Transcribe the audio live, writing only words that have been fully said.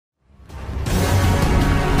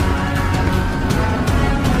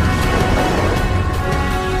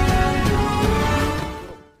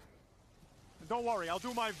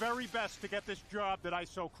my very best to get this job that I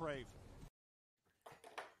so crave.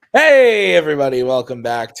 Hey, everybody. Welcome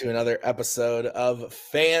back to another episode of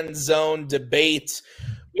Fan Zone Debate.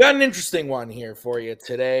 We got an interesting one here for you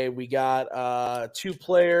today. We got two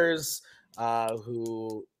players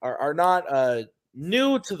who are not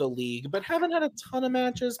new to the league, but haven't had a ton of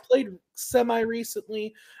matches, played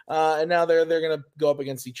semi-recently, and now they're going to go up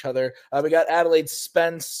against each other. We got Adelaide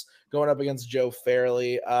Spence going up against Joe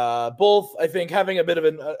Fairley. Both, I think, having a bit of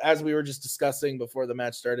an, as we were just discussing before the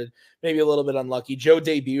match started, maybe a little bit unlucky. Joe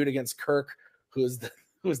debuted against Kirk, who is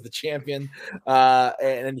the champion,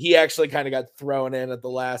 and he actually kind of got thrown in at the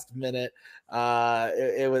last minute.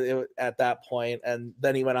 It was at that point, and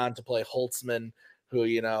then he went on to play Holtzman, who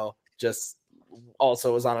just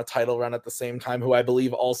also was on a title run at the same time, who I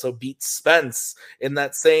believe also beat Spence in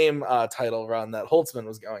that same title run that Holtzman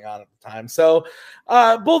was going on at the time. So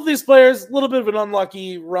both these players, a little bit of an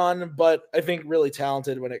unlucky run, but I think really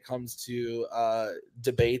talented when it comes to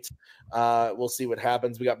debate. We'll see what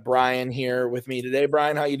happens. We got Brian here with me today.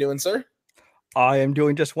 Brian, how you doing, sir? I am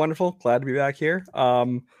doing just wonderful. Glad to be back here.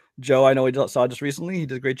 Joe, I know we saw just recently. He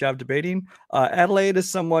did a great job debating. Adelaide is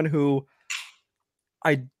someone who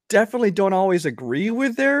I definitely don't always agree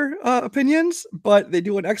with their opinions, but they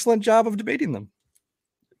do an excellent job of debating them.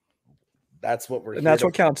 That's what we're. And that's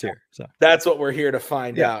what counts here. So that's what we're here to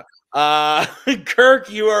find out.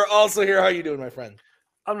 Kirk, you are also here. How you doing, my friend?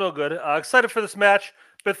 I'm no good. Excited for this match.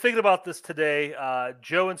 Been thinking about this today.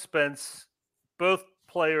 Joe and Spence, both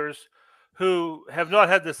players who have not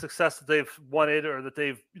had the success that they've wanted or that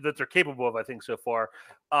they're capable of, I think, so far.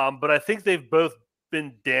 But I think they've both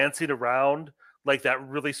been dancing around like that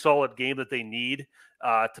really solid game that they need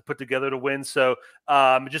to put together to win. So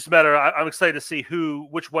just a matter. I'm excited to see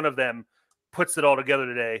which one of them puts it all together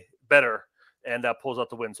today better and pulls out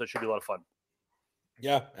the win. So it should be a lot of fun.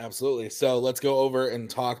 Yeah, absolutely. So let's go over and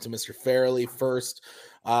talk to Mr. Fairley first.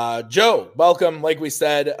 Joe, welcome. Like we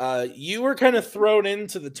said, you were kind of thrown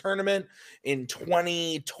into the tournament in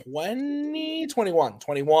 2021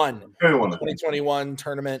 tournament.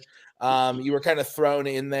 You were kind of thrown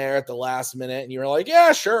in there at the last minute and you were like,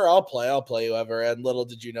 yeah, sure, I'll play whoever. And little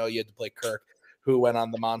did you know you had to play Kirk, who went on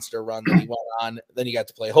the monster run that he went on. Then you got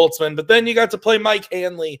to play Holtzman, but then you got to play Mike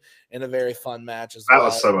Hanley in a very fun match as well. That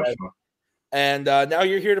was so much fun. And now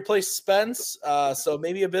you're here to play Spence. So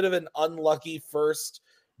maybe a bit of an unlucky first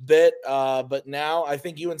bit, but now I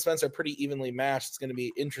think you and Spence are pretty evenly matched. It's going to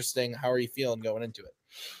be interesting. How are you feeling going into it?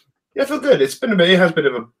 Yeah, I feel good. It has been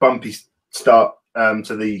a bumpy start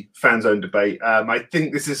to the fan zone debate. I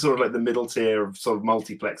think this is sort of like the middle tier of sort of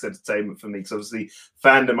multiplex entertainment for me, because obviously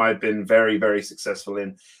fandom I've been very, very successful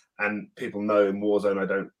in, and people know in Warzone I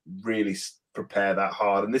don't really prepare that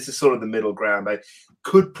hard, and this is sort of the middle ground. I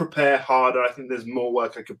could prepare harder. I think there's more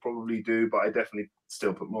work I could probably do, but I definitely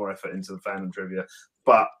still put more effort into the fandom trivia.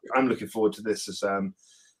 But I'm looking forward to this as some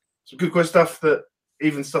good quiz stuff, that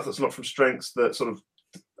even stuff that's not from strengths that sort of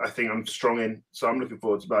I think I'm strong in. So I'm looking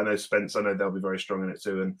forward to it. But I know Spence, I know they'll be very strong in it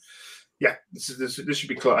too. And yeah, this should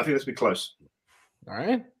be close. I think this will be close. All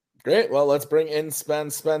right, great. Well, let's bring in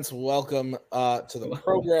Spence. Spence, welcome to the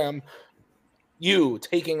program. You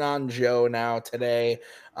taking on Joe now today.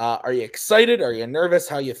 Are you excited? Are you nervous?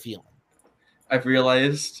 How you feeling? I've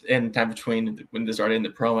realized in time between when this started in the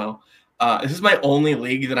promo, this is my only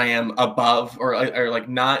league that I am above or like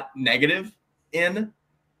not negative in.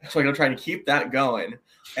 So I'm going to try to keep that going.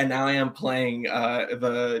 And now I am playing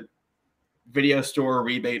the video store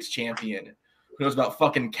rebates champion who knows about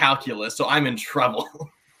fucking calculus. So I'm in trouble.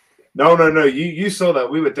 No. You saw that.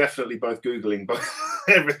 We were definitely both Googling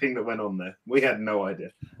everything that went on there. We had no idea.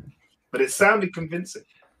 But it sounded convincing.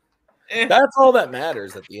 That's all that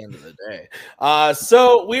matters at the end of the day.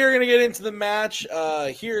 So we are going to get into the match.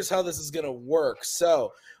 Here's how this is going to work.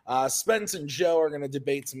 So Spence and Joe are going to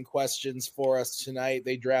debate some questions for us tonight.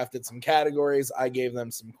 They drafted some categories. I gave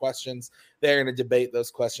them some questions. They're going to debate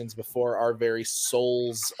those questions before our very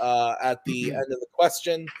souls at the end of the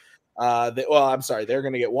question. They're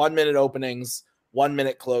going to get 1 minute openings, 1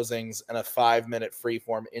 minute closings, and a 5-minute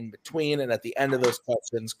freeform in between. And at the end of those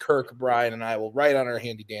questions, Kirk, Brian, and I will write on our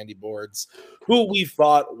handy dandy boards who we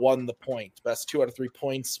thought won the point. Best 2 out of 3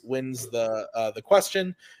 points wins the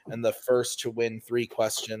question, and the first to win 3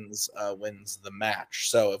 questions wins the match.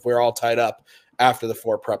 So if we're all tied up after the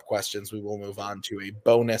 4 prep questions, we will move on to a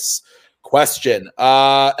bonus question.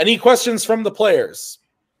 Any questions from the players?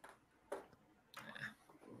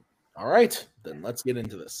 All right, then let's get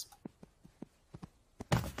into this.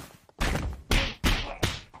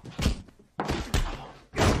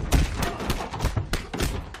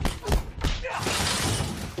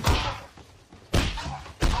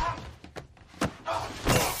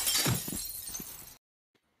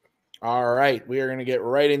 right, we are going to get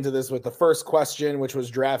right into this with the first question, which was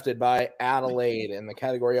drafted by Adelaide in the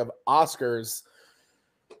category of Oscars.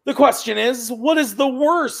 The question is, what is the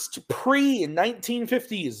worst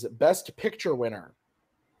pre-1950s Best Picture winner?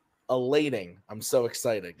 Elating. I'm so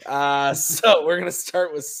excited. So we're going to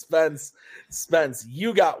start with Spence. Spence,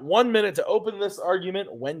 you got 1 minute to open this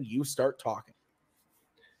argument when you start talking.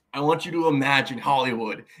 I want you to imagine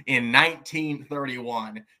Hollywood in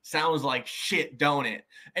 1931. Sounds like shit, don't it?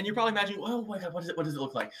 And you're probably imagining, oh my God, what does it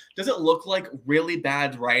look like? Does it look like really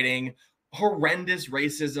bad writing, horrendous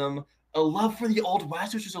racism, a love for the Old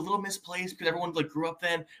West, which is a little misplaced because everyone like grew up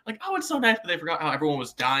then, like, oh, it's so nice, but they forgot how everyone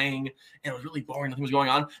was dying and it was really boring, nothing was going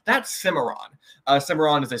on. That's Cimarron.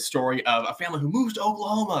 Cimarron is a story of a family who moves to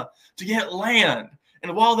Oklahoma to get land.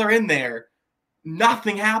 And while they're in there,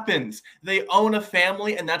 nothing happens. They own a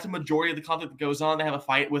family, and that's a majority of the conflict that goes on. They have a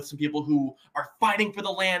fight with some people who are fighting for the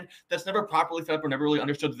land that's never properly set up or never really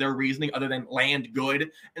understood their reasoning other than land good.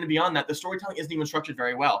 And beyond that, the storytelling isn't even structured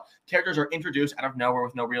very well. Characters are introduced out of nowhere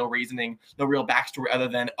with no real reasoning, no real backstory other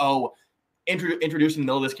than, introduced in the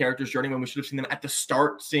middle of this character's journey when we should have seen them at the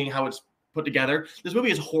start, seeing how it's put together. This movie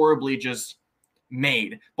is horribly just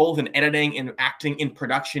made, both in editing, in acting, in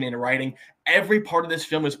production, in writing. Every part of this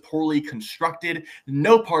film is poorly constructed.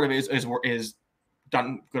 No part of it is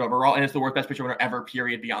done good overall, and it's the worst Best Picture winner ever,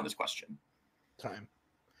 period, beyond this question. Time.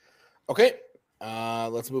 Okay,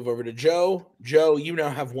 let's move over to Joe. Joe, you now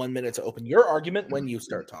have 1 minute to open your argument when you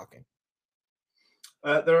start talking.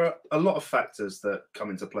 There are a lot of factors that come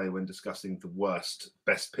into play when discussing the worst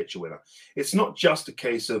Best Picture winner. It's not just a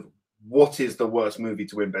case of what is the worst movie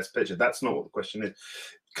to win Best Picture. That's not what the question is.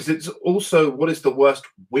 Because it's also what is the worst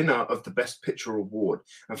winner of the Best Picture award.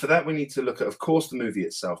 And for that, we need to look at, of course, the movie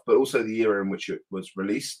itself, but also the era in which it was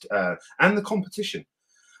released and the competition.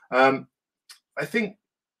 I think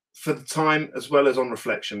for the time, as well as on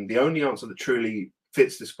reflection, the only answer that truly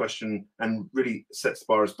fits this question and really sets the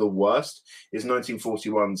bar as the worst is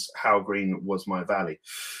 1941's How Green Was My Valley,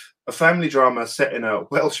 a family drama set in a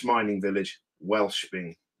Welsh mining village, Welsh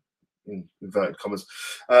being in inverted commas.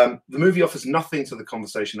 The movie offers nothing to the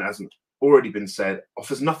conversation that hasn't already been said,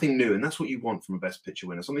 offers nothing new, and that's what you want from a Best Picture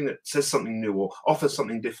winner, something that says something new or offers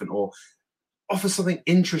something different or offers something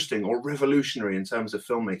interesting or revolutionary in terms of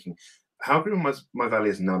filmmaking. How Green Was My Valley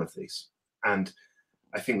is none of these. And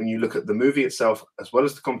I think when you look at the movie itself, as well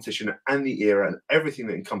as the competition and the era and everything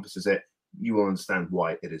that encompasses it, you will understand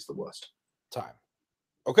why it is the worst. Time.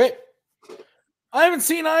 Okay. I haven't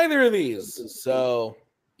seen either of these, so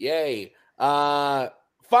yay. 5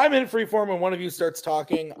 minute freeform when one of you starts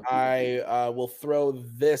talking. I will throw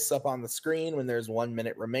this up on the screen when there's 1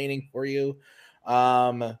 minute remaining for you.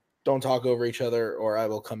 Don't talk over each other or I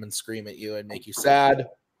will come and scream at you and make you sad.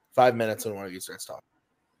 5 minutes when one of you starts talking.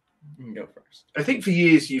 You can go first. I think for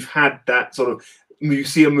years you've had that sort of, you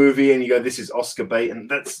see a movie and you go, this is Oscar bait, and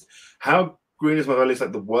that's How Green Is My Valley is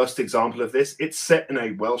like the worst example of this. It's set in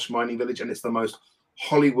a Welsh mining village and it's the most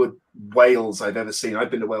Hollywood Wales I've ever seen.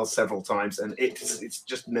 I've been to Wales several times and it's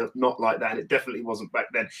just not like that. And it definitely wasn't back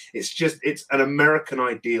then. It's an American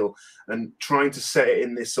ideal, and trying to set it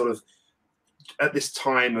in this sort of, at this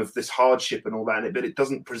time of this hardship and all that, but it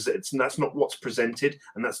doesn't present, that's not what's presented,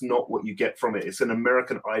 and that's not what you get from it. It's an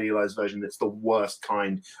American idealized version. It's the worst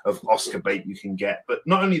kind of Oscar bait you can get. But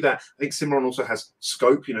not only that, I think Cimarron also has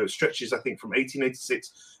scope. You know, it stretches, I think, from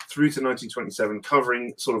 1886 through to 1927,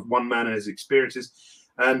 covering sort of one man and his experiences.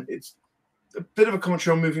 And it's a bit of a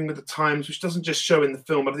commentary on moving with the times, which doesn't just show in the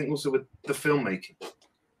film, but I think also with the filmmaking.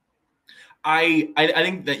 I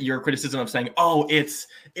think that your criticism of saying, oh, it's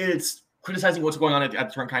criticizing what's going on at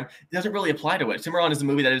the current time, it doesn't really apply to it. Cimarron is a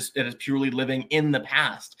movie that is purely living in the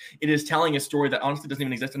past. It is telling a story that honestly doesn't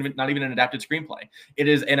even exist, and not even an adapted screenplay. It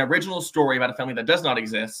is an original story about a family that does not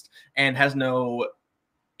exist and has no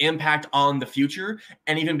impact on the future.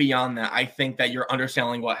 And even beyond that, I think that you're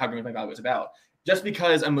underselling what How Green Was My Valley was about. Just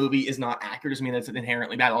because a movie is not accurate doesn't mean that it's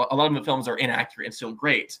inherently bad. A lot of the films are inaccurate and still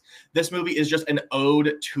great. This movie is just an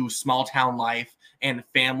ode to small town life and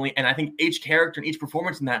family, and I think each character and each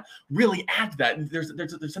performance in that really add to that. There's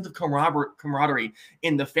a sense of camaraderie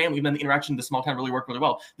in the family, even the interaction in the small town really worked really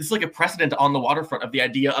well. This is like a precedent on the waterfront of the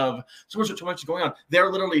idea of so much is going on.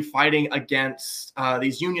 They're literally fighting against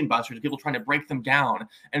these union busters, people trying to break them down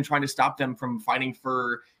and trying to stop them from fighting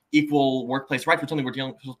for equal workplace rights, which something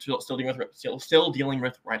we're still dealing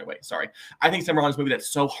with right away. Sorry. I think Cimarron is a movie that's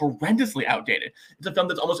so horrendously outdated. It's a film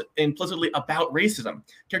that's almost implicitly about racism.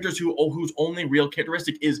 Characters whose only real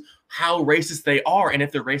characteristic is how racist they are and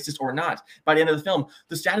if they're racist or not. By the end of the film,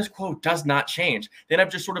 the status quo does not change. They end up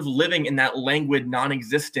just sort of living in that languid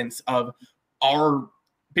non-existence of, are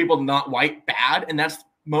people not white bad? And that's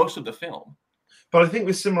most of the film. But I think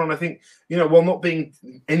with Cimarron, I think, while not being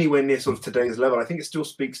anywhere near sort of today's level, I think it still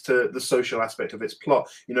speaks to the social aspect of its plot.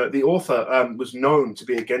 The author was known to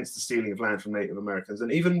be against the stealing of land from Native Americans.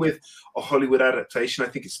 And even with a Hollywood adaptation, I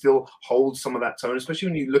think it still holds some of that tone, especially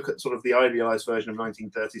when you look at sort of the idealized version of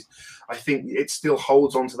 1930s. I think it still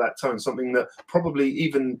holds on to that tone, something that probably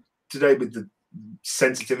even today, with the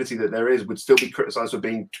sensitivity that there is, would still be criticized for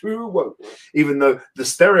being too woke, even though the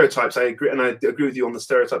stereotypes, I agree, and I agree with you on the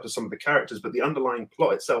stereotypes of some of the characters, but the underlying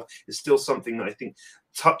plot itself is still something that I think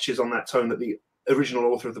touches on that tone that the original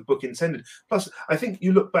author of the book intended. Plus, I think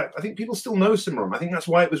you look back, I think people still know Cimarron. I think that's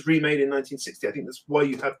why it was remade in 1960. I think that's why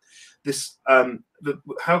you have this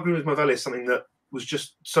How Green Was My Valley is something that was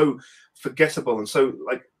just so forgettable and so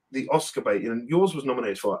like the Oscar bait. Yours was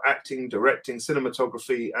nominated for acting, directing,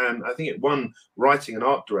 cinematography, and I think it won writing and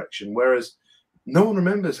art direction, whereas no one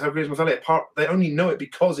remembers How Green Was My Valley. They only know it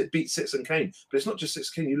because it beat Citizen Kane. But it's not just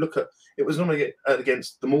Citizen Kane. You look at it was nominated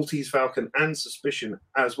against The Maltese Falcon and Suspicion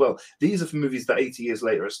as well. These are movies that 80 years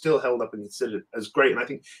later are still held up and considered as great. And I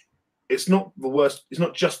think it's not the worst. It's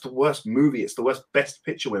not just the worst movie. It's the worst Best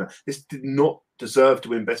Picture winner. This did not deserve to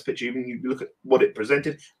win Best Picture. Even you look at what it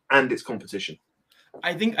presented and its competition.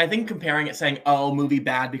 I think comparing it, saying, oh, movie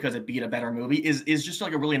bad because it beat a better movie is just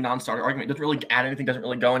like a really non-starter argument. It doesn't really add anything, doesn't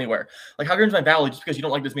really go anywhere. Like How Green Was My Valley, just because you don't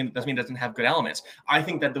like this mean it doesn't have good elements. I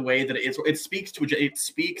think that the way that it speaks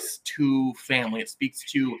to family, it speaks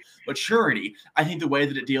to maturity. I think the way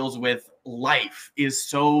that it deals with life is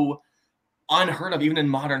so unheard of, even in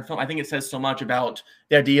modern film. I think it says so much about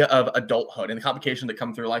the idea of adulthood and the complications that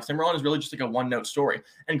come through life. Cimarron is really just like a one-note story.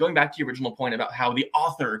 And going back to your original point about how the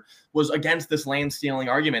author was against this land stealing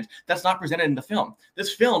argument, that's not presented in the film.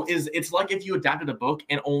 This film it's like if you adapted a book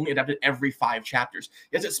and only adapted every 5 chapters.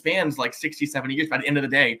 Yes, it spans like 60, 70 years. By the end of the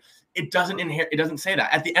day, it doesn't say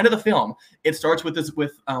that. At the end of the film, it starts with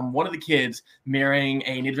one of the kids marrying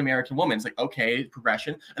a Native American woman. It's like, okay,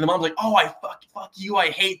 progression. And the mom's like, oh, fuck you, I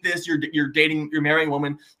hate this. You're marrying a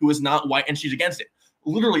woman who is not white, and she's against it.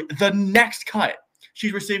 Literally, the next cut,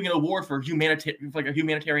 she's receiving an award for a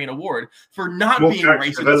humanitarian award for not being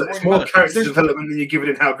racist. It's more character development than you give it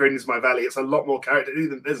in How Green Is My Valley. It's a lot more character.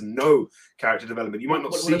 There's no character development. You might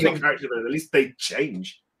not see your character development. At least they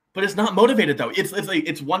change. But it's not motivated though.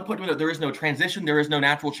 It's one point where there is no transition, there is no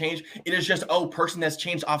natural change. It is just person that's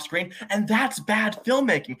changed off screen, and that's bad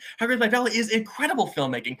filmmaking. How Green Is My Valley is incredible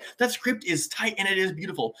filmmaking. That script is tight and it is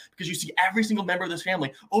beautiful because you see every single member of this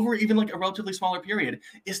family over even like a relatively smaller period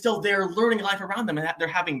is still there learning life around them, and they're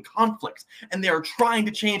having conflicts and they are trying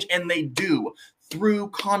to change, and they do through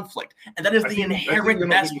conflict, and that is the inherent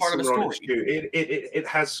best part of the story. It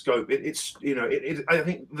has scope. I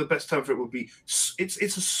think the best term for it would be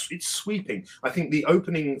it's sweeping. I think the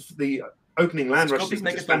opening land rush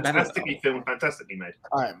sequence is fantastically filmed, fantastically made.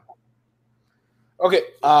 Okay,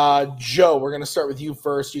 Joe, we're gonna start with you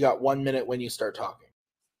first. You got 1 minute when you start talking.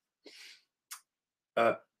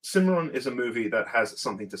 Cimarron is a movie that has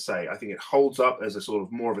something to say. I think it holds up as a sort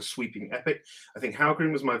of more of a sweeping epic. I think How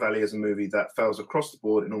Green Was My Valley is a movie that fails across the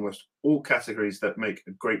board in almost all categories that make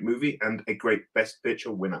a great movie and a great Best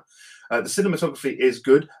Picture winner. The cinematography is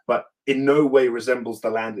good, but in no way resembles the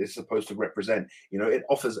land it's supposed to represent. It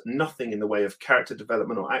offers nothing in the way of character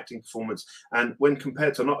development or acting performance. And when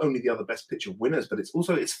compared to not only the other Best Picture winners, but it's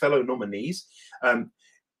also its fellow nominees,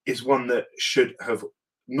 is one that should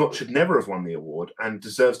never have won the award and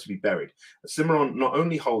deserves to be buried. Cimarron not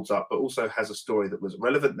only holds up, but also has a story that was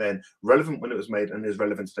relevant then, relevant when it was made, and is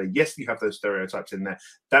relevant today. Yes, you have those stereotypes in there.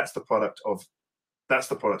 That's the product of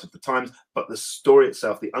the times, but the story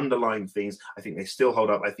itself, the underlying themes, I think they still hold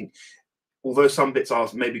up. I think although some bits are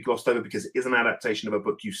maybe glossed over because it is an adaptation of a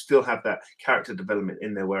book, you still have that character development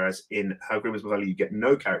in there, whereas in How Green Was My Valley, you get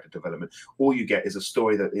no character development. All you get is a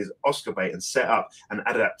story that is Oscar bait and set up and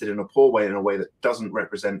adapted in a poor way, in a way that doesn't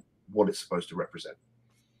represent what it's supposed to represent.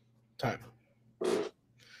 Time.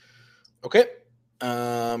 Okay.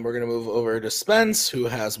 We're going to move over to Spence, who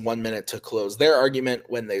has 1 minute to close their argument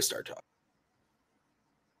when they start talking.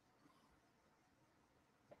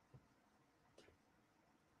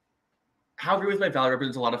 How Green Was My Valley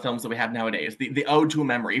represents a lot of films that we have nowadays. The ode to a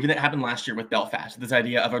memory, even that happened last year with Belfast. This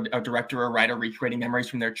idea of a director or a writer recreating memories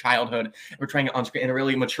from their childhood and portraying it on screen in a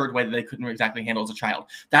really matured way that they couldn't exactly handle as a child.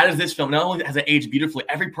 That is this film. Not only has it aged beautifully,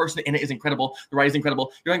 every person in it is incredible. The writing is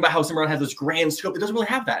incredible. You're talking about how Cimarron has this grand scope. It doesn't really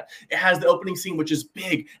have that. It has the opening scene, which is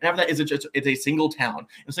big, and after that it's a single town.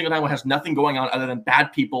 And a single town has nothing going on other than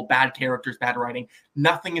bad people, bad characters, bad writing.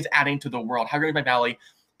 Nothing is adding to the world. How Green Was My Valley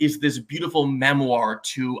is this beautiful memoir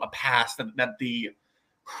to a past that the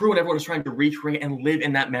crew and everyone is trying to recreate and live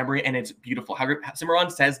in that memory, and it's beautiful. Cimarron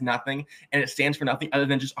says nothing, and it stands for nothing other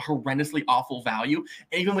than just a horrendously awful value.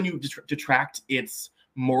 And even when you detract its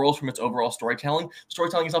morals from its overall storytelling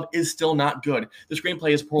itself is still not good. The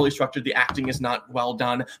screenplay is poorly structured. The acting is not well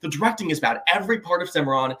done. The directing is bad. Every part of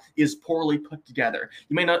Cimarron is poorly put together.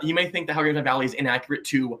 You may think that How Games Valley is inaccurate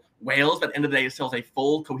to Wales, but at the end of the day, it still is a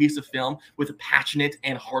full, cohesive film with a passionate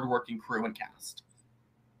and hardworking crew and cast.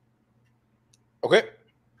 Okay.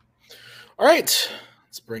 All right.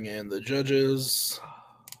 Let's bring in the judges.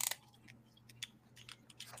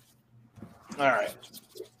 All right.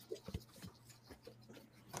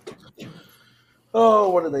 Oh,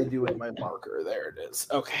 what did they do with my marker? There it is.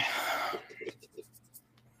 Okay.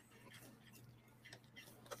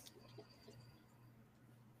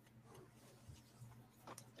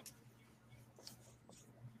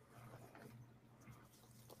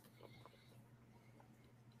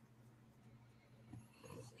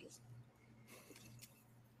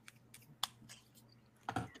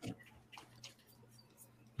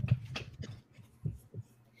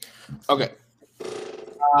 Okay.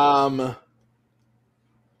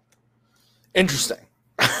 Interesting.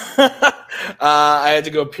 I had to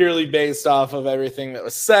go purely based off of everything that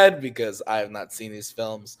was said because I have not seen these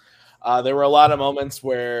films. There were a lot of moments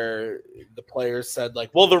where the players said, like,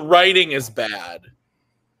 well, the writing is bad.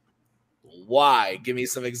 Why? Give me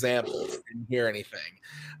some examples. Didn't hear anything.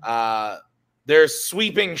 There's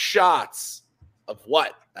sweeping shots of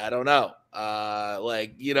what? I don't know.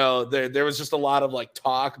 There was just a lot of like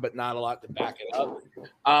talk, but not a lot to back it up.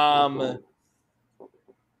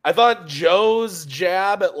 I thought Joe's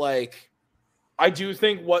jab at I do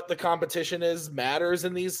think what the competition is matters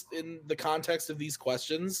in the context of these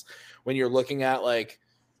questions when you're looking at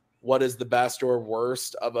what is the best or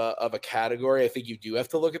worst of a category. I think you do have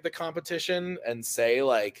to look at the competition and say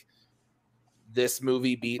this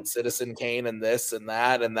movie beat Citizen Kane and this and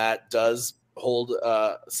that does hold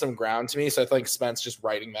some ground to me. So I think Spence just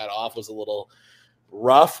writing that off was a little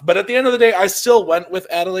rough. But at the end of the day, I still went with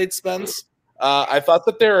Adelaide Spence. I thought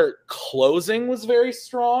that their closing was very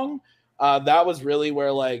strong. That was really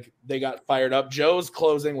where they got fired up. Joe's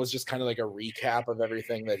closing was just kind of like a recap of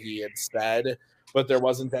everything that he had said, but there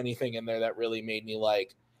wasn't anything in there that really made me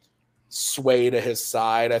sway to his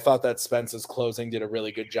side. I thought that Spence's closing did a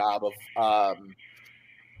really good job of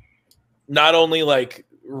not only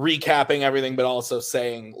recapping everything, but also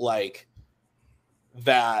saying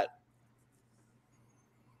that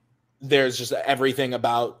there's just everything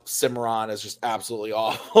about Cimarron is just absolutely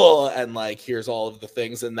awful. And here's all of the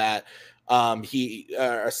things in that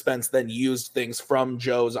Spence then used things from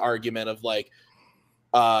Joe's argument of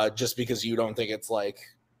just because you don't think it's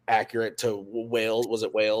accurate to Wales, was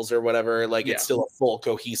it Wales or whatever? It's still a full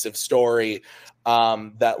cohesive story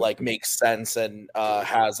that makes sense and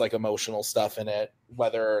has emotional stuff in it,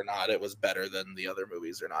 whether or not it was better than the other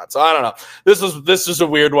movies or not. So I don't know. This was a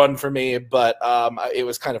weird one for me, but it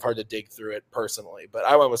was kind of hard to dig through it personally. But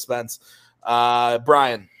I went with Spence.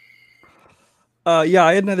 Brian. Yeah,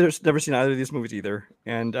 I had never seen either of these movies either,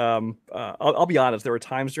 and I'll be honest. There were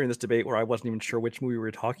times during this debate where I wasn't even sure which movie we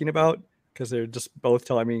were talking about because they're just both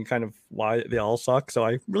telling me kind of why they all suck. So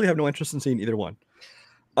I really have no interest in seeing either one.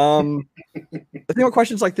 The thing about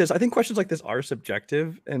questions like this, I think questions like this are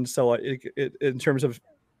subjective, and so in terms of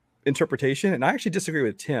interpretation, and I actually disagree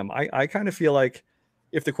with Tim. I kind of feel like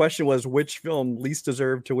if the question was which film least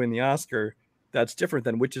deserved to win the Oscar, that's different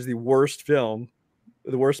than which is the worst film.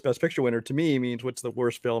 The worst Best Picture winner to me means what's the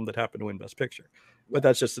worst film that happened to win Best Picture, but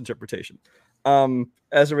that's just interpretation.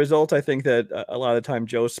 As a result, I think that a lot of the time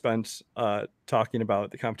Joe spent talking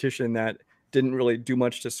about the competition that didn't really do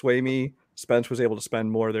much to sway me. Spence was able to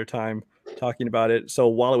spend more of their time talking about it. So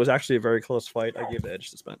while it was actually a very close fight, I gave the edge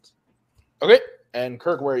to Spence. Okay. And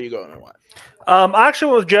Kirk, where are you going and why? I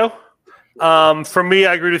actually went with Joe. For me,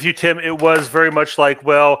 I agree with you, Tim. It was very much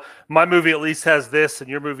well, my movie at least has this and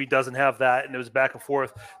your movie doesn't have that. And it was back and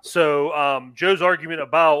forth. So Joe's argument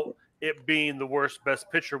about it being the worst Best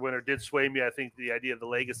Picture winner did sway me. I think the idea of the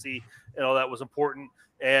legacy and all that was important.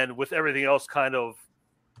 And with everything else kind of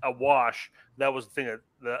a wash, that was the thing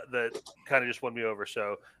that kind of just won me over.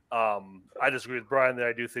 So I disagree with Brian that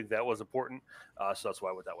I do think that was important. So that's why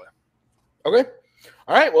I went that way. Okay.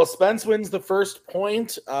 All right. Well, Spence wins the first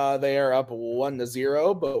point. They are up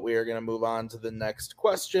 1-0, but we are going to move on to the next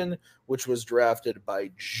question, which was drafted by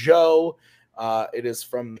Joe. It is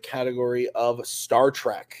from the category of Star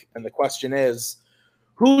Trek. And the question is,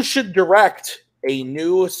 who should direct a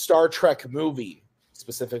new Star Trek movie?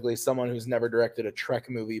 Specifically, someone who's never directed a Trek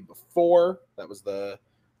movie before. That was the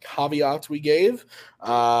caveat we gave.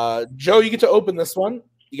 Joe, you get to open this one.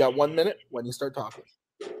 You got 1 minute when you start talking.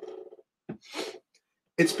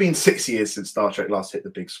 it's been 6 years since Star Trek last hit the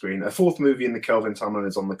big screen. A fourth movie in the Kelvin timeline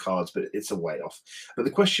is on the cards, but it's a way off. But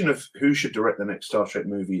the question of who should direct the next Star Trek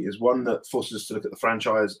movie is one that forces us to look at the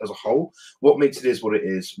franchise as a whole. What makes it is what it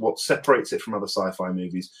is? What separates it from other sci-fi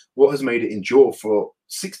movies? What has made it endure for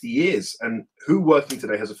 60 years? And who working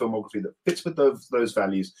today has a filmography that fits with those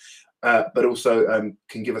values, but also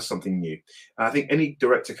can give us something new? And I think any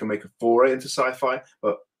director can make a foray into sci-fi,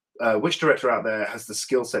 but which director out there has the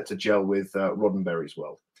skill set to gel with Roddenberry's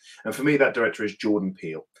world? And for me, that director is Jordan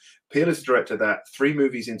Peele. Peele is a director that 3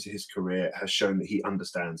 movies into his career has shown that he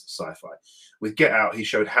understands sci-fi. With Get Out, he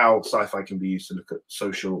showed how sci-fi can be used to look at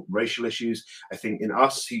social, racial issues. I think in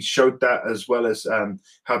Us, he showed that, as well as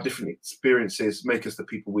how different experiences make us the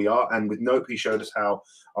people we are. And with Nope, he showed us how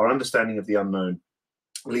our understanding of the unknown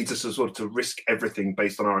leads us to sort of to risk everything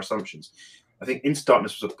based on our assumptions. I think Into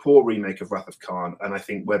Darkness was a poor remake of Wrath of Khan, and I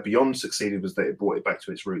think where Beyond succeeded was that it brought it back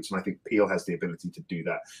to its roots, and I think Peele has the ability to do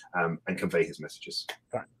that and convey his messages.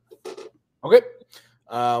 Okay.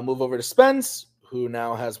 Move over to Spence, who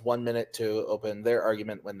now has 1 minute to open their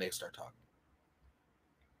argument when they start talking.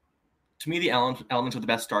 To me, the elements of the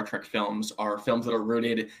best Star Trek films are films that are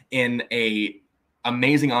rooted in a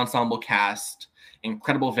amazing ensemble cast,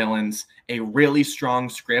 incredible villains, a really strong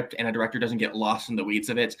script, and a director doesn't get lost in the weeds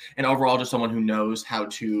of it, and overall just someone who knows how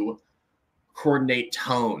to coordinate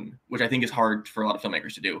tone, which I think is hard for a lot of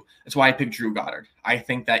filmmakers to do. That's why I picked Drew Goddard. I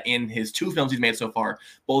think that in his 2 films he's made so far,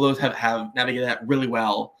 both of those have navigated that really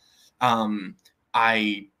well.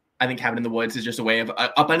 I think Cabin in the Woods is just a way of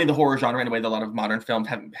upending the horror genre in a way that a lot of modern films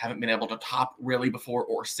haven't been able to top really before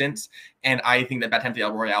or since. And I think that Bad Times at the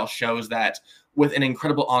El Royale shows that with an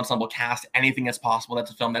incredible ensemble cast, anything is possible.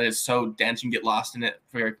 That's a film that is so dense, you can get lost in it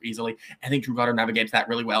very easily. I think Drew Goddard navigates that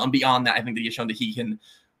really well. And beyond that, I think that he's shown that he can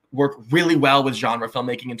work really well with genre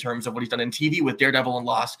filmmaking in terms of what he's done in TV with Daredevil and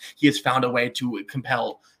Lost. He has found a way to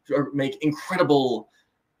compel or make incredible,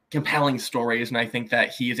 compelling stories. And I think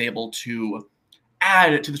that he is able to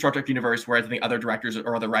add to the Star Trek universe, whereas I think other directors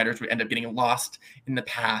or other writers would end up getting lost in the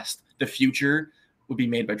past. The future would be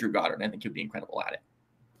made by Drew Goddard, and I think he would be incredible at it.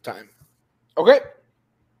 Time. Okay.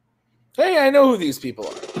 Hey, I know who these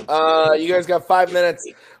people are. You guys got 5 minutes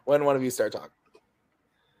when one of you start talking.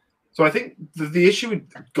 So I think the issue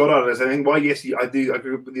with Goddard is, I think, why, yes, I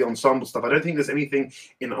agree with the ensemble stuff. I don't think there's anything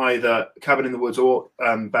in either Cabin in the Woods or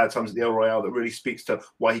Bad Times at the El Royale that really speaks to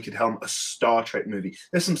why he could helm a Star Trek movie.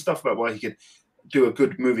 There's some stuff about why he could do a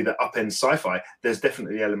good movie that upends sci-fi. There's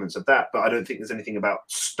definitely elements of that, but I don't think there's anything about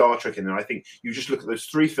Star Trek in there. I think you just look at those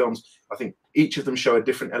 3 films, I think each of them show a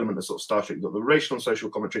different element of sort of Star Trek. You've got the racial and social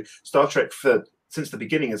commentary. Star Trek, since the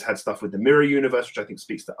beginning, has had stuff with the mirror universe, which I think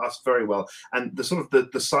speaks to us very well, and the sort of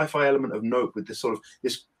the sci-fi element of Nope, with this sort of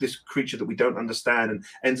this creature that we don't understand and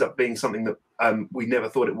ends up being something that we never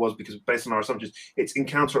thought it was, because based on our assumptions, it's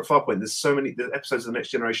Encounter at Farpoint. There's so many episodes of The Next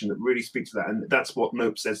Generation that really speak to that, and that's what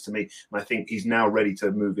Nope says to me. And I think he's now ready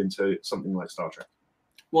to move into something like Star Trek.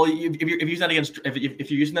 Well, if you're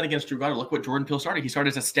using that against Drew Goddard, look what Jordan Peele started. He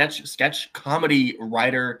started as a sketch comedy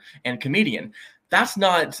writer and comedian. That's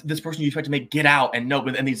not this person you expect to make Get Out and Nope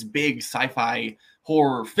and these big sci-fi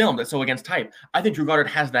horror films that's so against type. I think Drew Goddard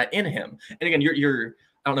has that in him. And again, you're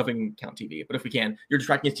I don't know if we can count TV, but if we can, you're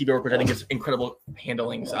distracting his TV work, which I think is incredible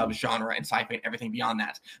handlings of genre and sci-fi and everything beyond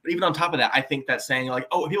that. But even on top of that, I think that saying like,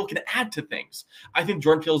 oh, people can add to things. I think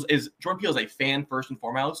Jordan Peele is a fan first and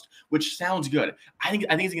foremost, which sounds good. I think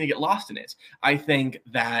he's going to get lost in it. I think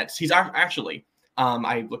that he's actually,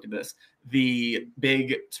 I looked at this. The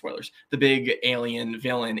big alien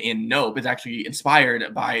villain in Nope is actually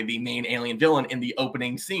inspired by the main alien villain in the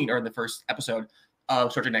opening scene or in the first episode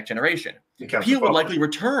of Star Trek Next Generation. Peele would likely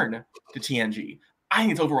return to TNG. I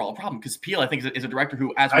think it's overall a problem because Peele, I think, is a director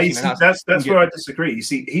who, as we've seen, that's where I disagree. You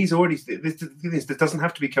see, he's already this doesn't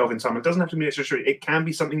have to be Kelvin Simon. It doesn't have to be extra. It can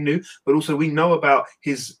be something new, but also we know about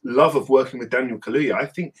his love of working with Daniel Kaluuya. I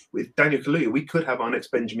think with Daniel Kaluuya, we could have our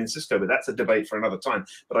next Benjamin Sisko, but that's a debate for another time.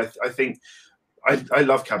 But I think I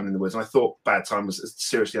love Cabin in the Woods, and I thought Bad Time was a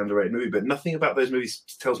seriously underrated movie, but nothing about those movies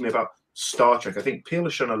tells me about Star Trek. I think Peele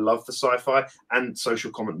has shown a love for sci-fi and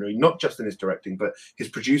social commentary, not just in his directing, but his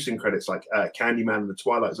producing credits like Candyman and The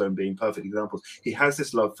Twilight Zone being perfect examples. He has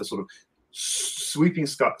this love for sort of sweeping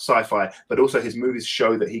sci-fi, but also his movies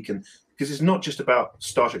show that he can, because it's not just about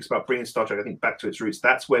Star Trek, it's about bringing Star Trek, I think, back to its roots.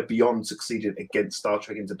 That's where Beyond succeeded against Star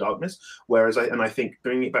Trek Into Darkness. Whereas I think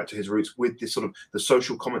bringing it back to his roots with this sort of the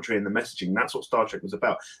social commentary and the messaging, that's what Star Trek was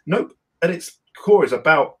about. Nope. At its core is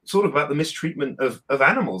about the mistreatment of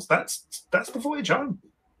animals. That's the voyage home.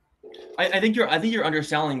 I think you're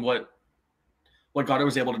underselling what what Goddard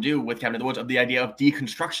was able to do with Cabin in the Woods, of the idea of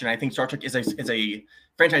deconstruction. I think Star Trek is a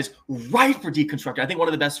franchise ripe for deconstruction. I think one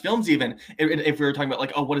of the best films, even if we were talking about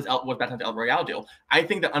like, oh, what Battle of El Royale do? I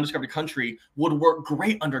think that Undiscovered Country would work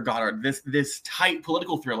great under Goddard. This tight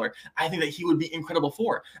political thriller, I think that he would be incredible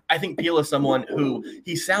for. I think Peele is someone who,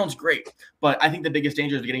 he sounds great, but I think the biggest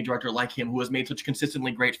danger of getting a director like him who has made such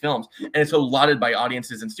consistently great films and is so lauded by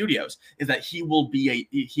audiences and studios is that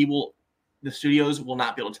the studios will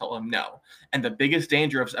not be able to tell him no. And the biggest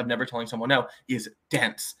danger of never telling someone no is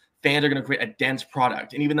dense. Fans are going to create a dense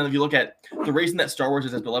product. And even though if you look at the reason that Star Wars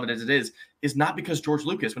is as beloved as it is not because George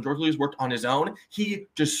Lucas. When George Lucas worked on his own, he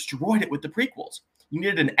destroyed it with the prequels. You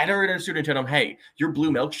needed an editor and a student to tell him, hey, your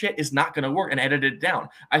blue milk shit is not going to work, and edit it down.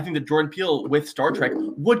 I think that Jordan Peele with Star Trek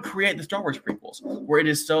would create the Star Wars prequels, where it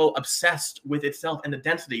is so obsessed with itself and the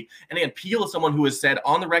density. And again, Peele is someone who has said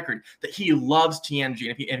on the record that he loves TNG.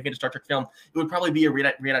 And if he made a Star Trek film, it would probably be a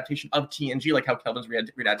readaptation of TNG, like how Kelvin's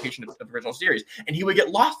readaptation of the original series. And he would get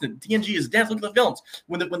lost in it. TNG is dense. Look at the films.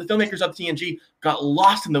 When the filmmakers of TNG got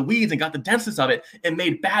lost in the weeds and got the denseness of it, and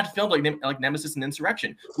made bad films like Nemesis and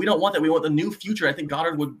Insurrection. We don't want that. We want the new future. I think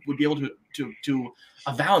Goddard would be able to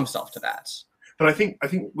avow himself to that. But I think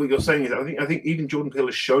what you're saying is I think even Jordan Peele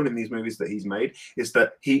has shown in these movies that he's made is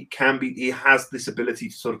that he has this ability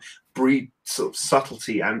to sort of breed sort of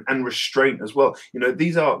subtlety and restraint as well. You know,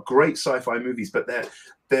 these are great sci-fi movies, but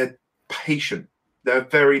they're patient. They're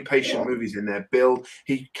very patient movies in their build.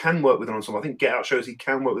 He can work with an ensemble. I think Get Out shows he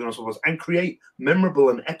can work with an ensemble and create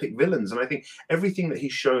memorable and epic villains. And I think everything that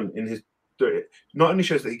he's shown in his not only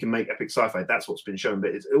shows that he can make epic sci-fi, that's what's been shown, but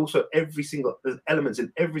it's also there's elements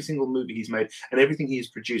in every single movie he's made and everything he has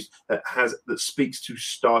produced that speaks to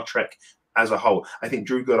Star Trek as a whole. I think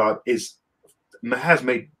Drew Goddard has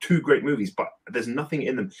made 2 great movies, but there's nothing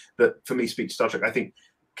in them that for me speaks to Star Trek. I think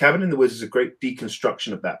Cabin in the Woods is a great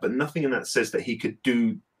deconstruction of that, but nothing in that says that he could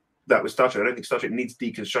do that with Star Trek. I don't think Star Trek needs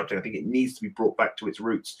deconstructing. I think it needs to be brought back to its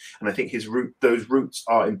roots, and I think those roots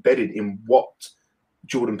are embedded in what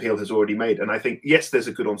Jordan Peele has already made. And I think, yes, there's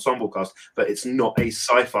a good ensemble cast, but it's not a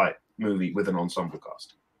sci-fi movie with an ensemble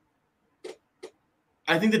cast.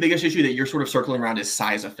 I think the biggest issue that you're sort of circling around is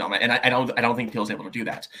size of film, and I don't think Peele's able to do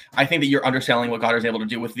that. I think that you're underselling what Goddard's able to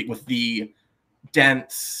do with the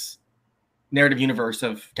dense narrative universe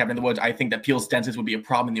of Cabin in the Woods. I think that Peele's denseness would be a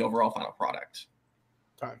problem in the overall final product.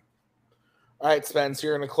 Time. All right, Spence,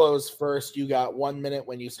 you're going to close first. You got 1 minute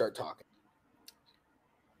when you start talking.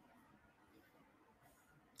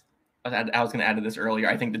 I was going to add to this earlier.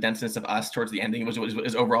 I think the denseness of us towards the ending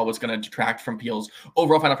is overall what's going to detract from Peele's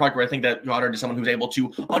overall final product. Where I think that Goddard is someone who's able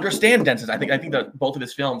to understand denseness. I think that both of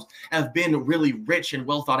his films have been really rich and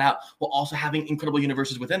well thought out, while also having incredible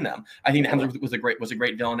universes within them. I think Hemsworth was a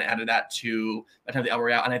great villain. Added that to Battle of the El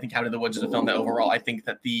Royale, and I think Cabin in the Woods is a film that overall I think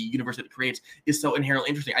that the universe that it creates is so inherently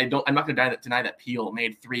interesting. I'm not going to deny that Peele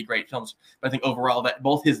made 3 great films, but I think overall that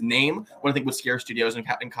both his name, what I think would scare studios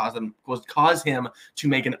and cause him to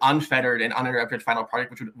make an unfettered and uninterrupted final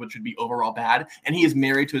product, which would be overall bad. And he is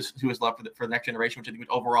married to his love for the next generation, which I think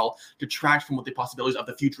would overall detract from what the possibilities of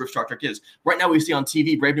the future of Star Trek is. Right now, we see on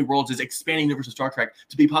TV, Brave New Worlds is expanding the universe of Star Trek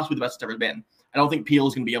to be possibly the best it's ever been. I don't think Peele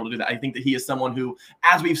is going to be able to do that. I think that he is someone who,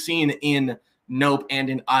 as we've seen in Nope and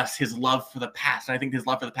in Us, his love for the past, and I think his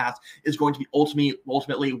love for the past is going to be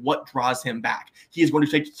ultimately what draws him back. He is going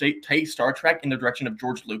to take Star Trek in the direction of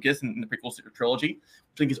George Lucas in the prequel trilogy, which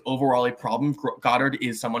I think is overall a problem. Goddard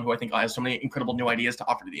is someone who I think has so many incredible new ideas to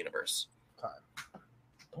offer to the universe. Time.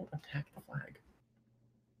 Don't attack the flag.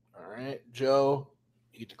 All right, Joe,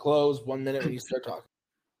 you get to close. 1 minute when you start talking.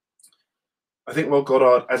 I think while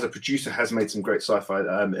Goddard, as a producer, has made some great sci-fi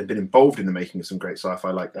and been involved in the making of some great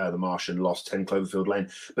sci-fi like The Martian, Lost, 10 Cloverfield Lane,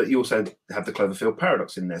 but you also have the Cloverfield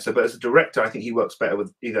Paradox in there. But as a director, I think he works better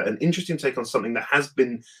with either an interesting take on something that has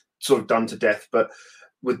been sort of done to death, but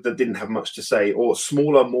that didn't have much to say, or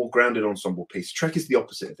smaller, more grounded ensemble piece. Trek is the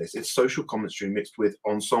opposite of this. It's social commentary mixed with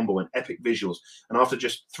ensemble and epic visuals. And after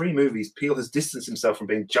just 3 movies, Peele has distanced himself from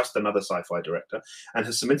being just another sci-fi director and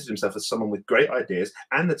has cemented himself as someone with great ideas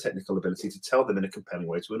and the technical ability to tell them in a compelling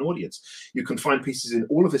way to an audience. You can find pieces in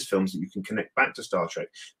all of his films that you can connect back to Star Trek.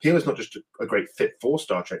 Peele is not just a great fit for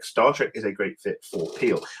Star Trek. Star Trek is a great fit for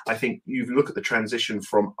Peele. I think you look at the transition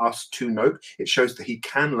from Us to Nope, it shows that he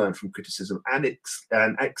can learn from criticism and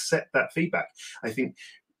accept that feedback. I think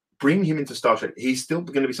bringing him into Star Trek, he's still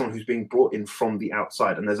going to be someone who's being brought in from the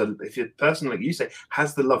outside. And if a person, like you say,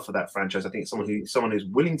 has the love for that franchise, I think it's someone who's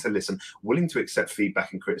willing to listen, willing to accept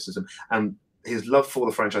feedback and criticism, and his love for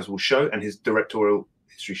the franchise will show, and his directorial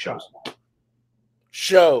history shows.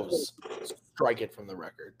 Strike it from the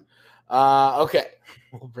record. Okay,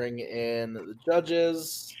 we'll bring in the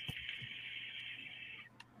judges.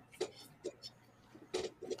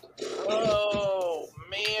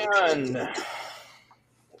 Man,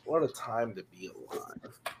 what a time to be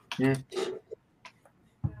alive.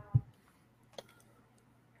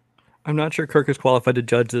 I'm not sure Kirk is qualified to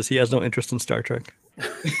judge this. He has no interest in Star Trek.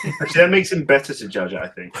 Actually, that makes him better to judge it, I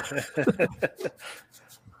think.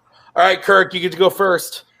 All right, Kirk, you get to go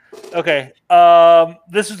first. Okay.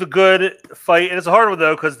 This is a good fight, and it's a hard one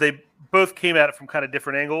though because they both came at it from kind of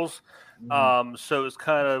different angles. So it's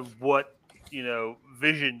kind of what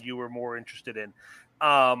vision you were more interested in.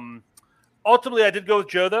 Ultimately, I did go with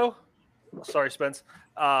Joe though. Sorry, Spence.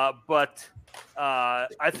 But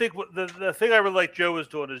I think the thing I really like Joe was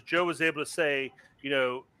doing is Joe was able to say,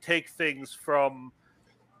 take things from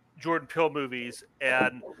Jordan Peele movies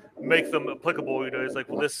and make them applicable. He's like,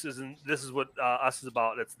 well, this is what Us is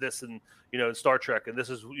about. It's this in Star Trek, and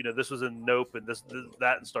this is this was in Nope, and this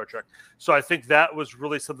that in Star Trek. So I think that was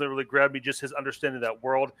really something that really grabbed me, just his understanding of that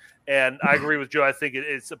world. And I agree with Joe. I think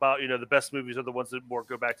it's about the best movies are the ones that more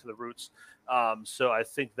go back to the roots. So I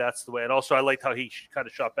think that's the way. And also I liked how he kind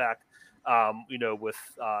of shot back. With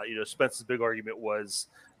Spence's big argument was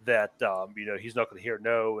that he's not going to hear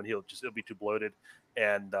no, and it'll be too bloated.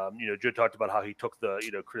 And Joe talked about how he took the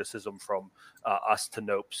criticism from Us to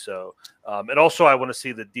Nope. So and also I want to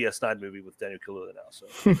see the DS9 movie with Daniel Kaluuya now. So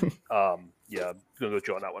yeah, I'm gonna go with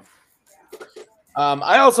Joe on that one.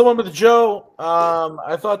 I also went with Joe.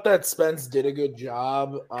 I thought that Spence did a good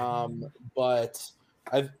job, but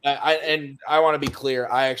I want to be clear.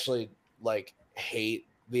 I actually hate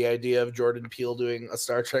the idea of Jordan Peele doing a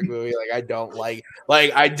Star Trek movie. I don't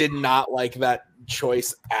I did not like that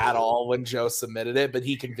choice at all when Joe submitted it, but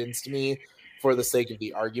he convinced me for the sake of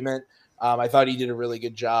the argument. I thought he did a really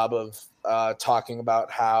good job of talking about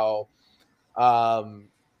how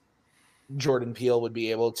Jordan Peele would be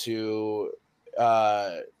able to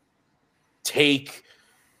take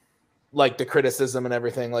the criticism and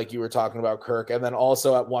everything like you were talking about, Kirk. And then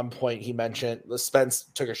also at one point he mentioned, Spence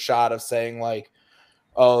took a shot of saying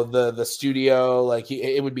the studio,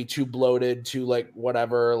 it would be too bloated, too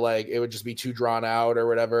whatever, it would just be too drawn out or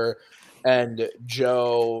whatever. And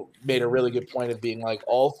Joe made a really good point of being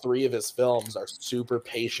all three of his films are super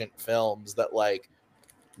patient films that like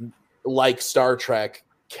Star Trek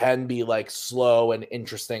can be slow and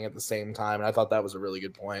interesting at the same time. And I thought that was a really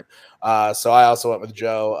good point. So I also went with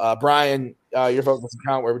Joe. Brian, your vote doesn't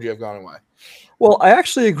count. Where would you have gone and why? Well, I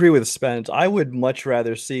actually agree with Spence. I would much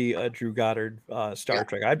rather see a Drew Goddard Star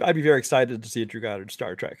Trek. I'd be very excited to see a Drew Goddard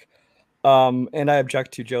Star Trek. And I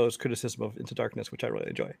object to Joe's criticism of Into Darkness, which I really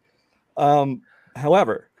enjoy.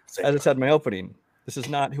 However, as I said in my opening, this is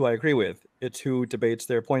not who I agree with. It's who debates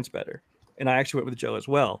their points better. And I actually went with Joe as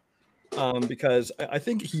well, because I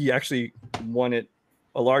think he actually won it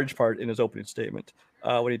a large part in his opening statement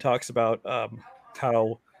when he talks about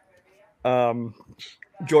how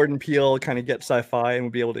Jordan Peele kind of gets sci-fi and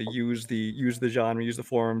would be able to use the genre, use the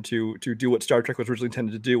forum to do what Star Trek was originally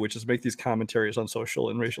intended to do, which is make these commentaries on social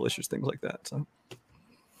and racial issues, things like that. So,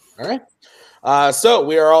 all right. So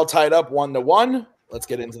we are all tied up 1-1. Let's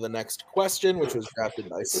get into the next question, which was drafted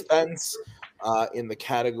by Spence in the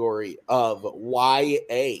category of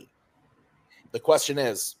YA. The question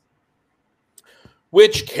is,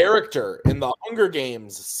 which character in the Hunger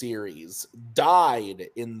Games series died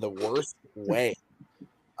in the worst way?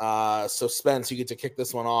 So Spence, you get to kick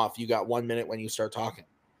this one off. You got 1 minute when you start talking.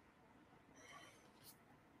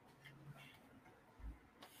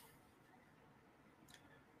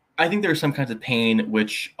 I think there are some kinds of pain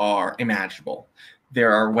which are imaginable.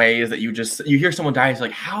 There are ways that you hear someone die, it's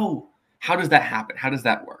how does that happen? How does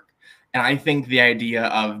that work? And I think the idea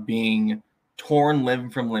of being torn limb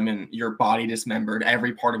from limb and your body dismembered,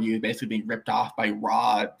 every part of you basically being ripped off by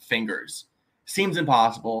raw fingers, seems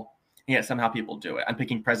impossible, and yet somehow people do it. I'm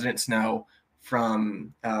picking President Snow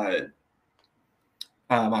from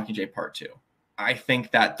Mockingjay Part 2. I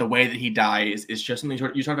think that the way that he dies is just something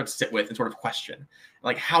you talk about to sit with and sort of question.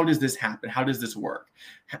 How does this happen? How does this work?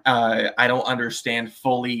 I don't understand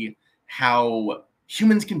fully how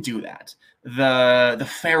humans can do that. The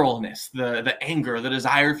feralness, the anger, the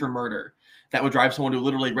desire for murder that would drive someone to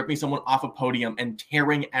literally ripping someone off a podium and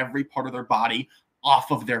tearing every part of their body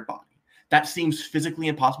off of their body. That seems physically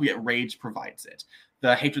impossible, yet rage provides it.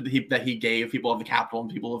 The hatred that he gave people of the Capitol and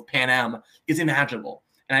people of Pan Am is imaginable.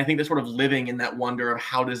 And I think that sort of living in that wonder of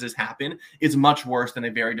how does this happen is much worse than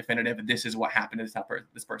a very definitive, this is what happened,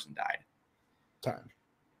 this person died. Time.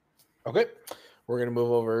 Okay. We're going to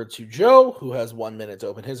move over to Joe, who has 1 minute to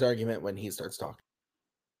open his argument when he starts talking.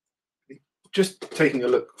 just taking a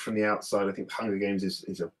look from the outside, I think Hunger Games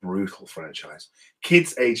is a brutal franchise.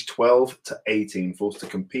 Kids aged 12 to 18 forced to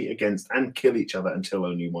compete against and kill each other until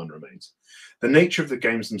only one remains. The nature of the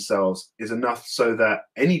games themselves is enough so that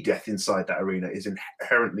any death inside that arena is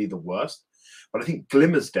inherently the worst. But I think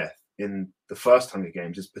Glimmer's death in the first Hunger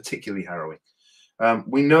Games is particularly harrowing.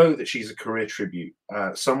 We know that she's a career tribute,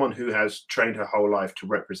 someone who has trained her whole life to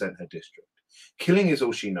represent her district. Killing is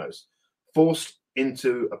all she knows. Forced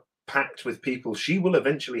into a pact with people she will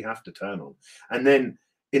eventually have to turn on. And then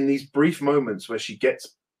in these brief moments where she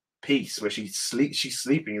gets peace, where she's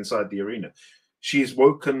sleeping inside the arena, she's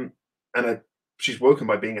woken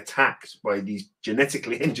by being attacked by these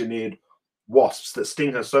genetically engineered wasps that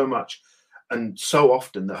sting her so much and so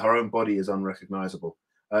often that her own body is unrecognizable.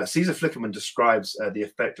 Caesar Flickerman describes the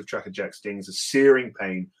effect of Tracker Jack stings as searing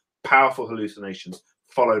pain, powerful hallucinations,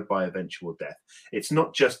 followed by eventual death. It's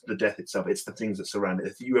not just the death itself, it's the things that surround it.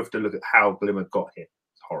 If you have to look at how Glimmer got here,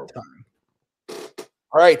 it's horrible.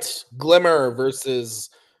 All right, Glimmer versus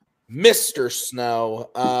Mr. Snow.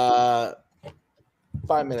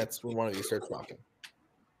 5 minutes when one of you starts talking.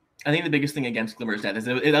 I think the biggest thing against Glimmer's death is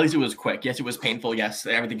at least it was quick. Yes, it was painful. Yes,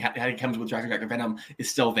 everything that comes with Tracker Venom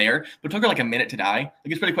is still there. But it took her like a minute to die. Like,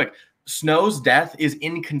 it's pretty quick. Snow's death is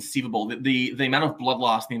inconceivable. The amount of blood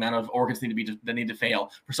loss, the amount of organs that need to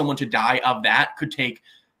fail for someone to die of that could take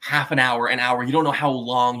half an hour. You don't know how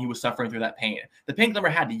long he was suffering through that pain. The pain Glimmer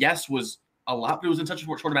had, yes, was a lot, but it was in such a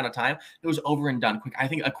short amount of time. It was over and done quick. I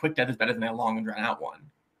think a quick death is better than a long and drawn out one.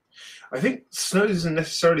 I think Snow isn't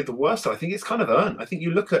necessarily the worst. I think it's kind of earned. I think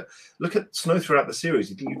you look at Snow throughout the series.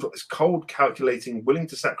 You think you've got this cold, calculating, willing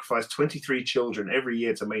to sacrifice 23 children every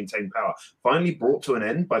year to maintain power, finally brought to an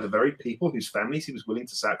end by the very people whose families he was willing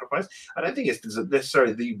to sacrifice. I don't think it's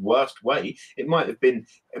necessarily the worst way. It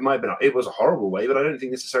was a horrible way, but I don't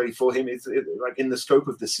think necessarily for him it's like in the scope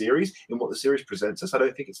of the series, in what the series presents us. I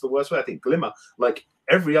don't think it's the worst way. I think Glimmer, like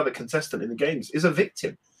every other contestant in the games, is a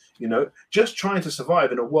victim. You know, just trying to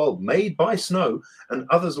survive in a world made by Snow and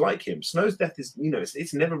others like him. Snow's death is,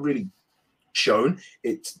 it's never really shown.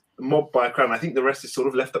 It's mobbed by a crowd. And I think the rest is sort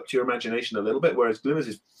of left up to your imagination a little bit, whereas Glimmer's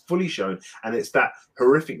is fully shown. And it's that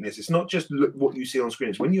horrificness. It's not just what you see on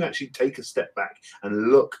screen. It's when you actually take a step back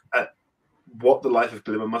and look at what the life of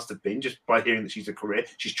Glimmer must have been just by hearing that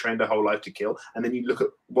she's trained her whole life to kill, and then you look at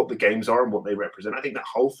what the games are and what they represent. I think that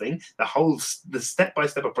whole thing, the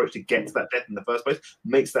step-by-step approach to get to that death in the first place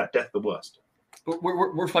makes that death the worst. But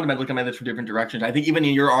we're fundamentally coming at this from different directions. I think even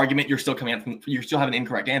in your argument, you still have an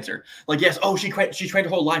incorrect answer. Like, yes, she trained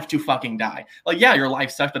her whole life to fucking die. Like, yeah, your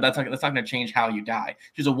life sucks, but that's not going to change how you die.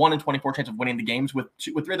 She's a 1 in 24 chance of winning the games with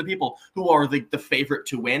 3 other people who are the favorite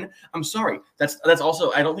to win. I'm sorry, that's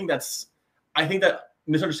also, I think that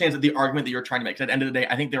misunderstands the argument that you're trying to make. At the end of the day,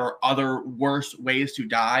 I think there are other worse ways to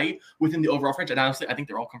die within the overall franchise. And honestly, I think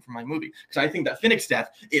they're all come from my movie. Because I think that Finnick's death,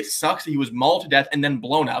 it sucks that he was mauled to death and then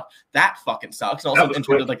blown up. That fucking sucks. And also in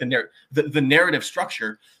terms of like the narrative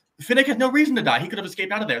structure, Finnick had no reason to die. He could have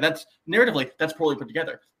escaped out of there. That's narratively, that's poorly put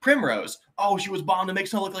together. Primrose, she was bombed to make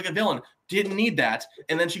Snow look like a villain. Didn't need that.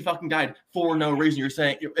 And then she fucking died for no reason. You're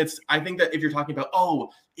saying I think that if you're talking about,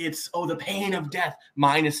 the pain of death,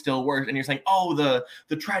 mine is still worse. And you're saying, the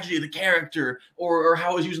tragedy of the character or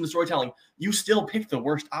how it was used in the storytelling, you still pick the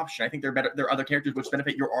worst option. I think there are other characters which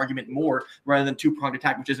benefit your argument more rather than two-pronged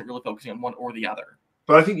attack, which isn't really focusing on one or the other.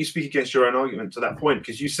 But I think you speak against your own argument to that point,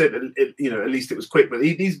 because you said, at least it was quick. But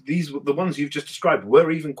these the ones you've just described were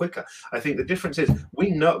even quicker. I think the difference is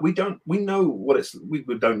we don't know what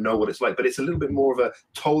it's like, but it's a little bit more of a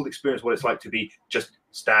told experience what it's like to be just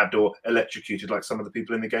stabbed or electrocuted like some of the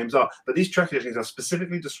people in the games are. But these tracker techniques are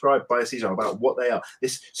specifically described by Caesar about what they are,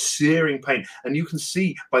 this searing pain. And you can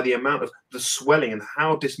see by the amount of the swelling and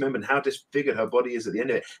how dismembered, how disfigured her body is at the end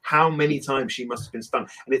of it, how many times she must have been stung.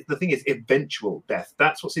 And the thing is, eventual death.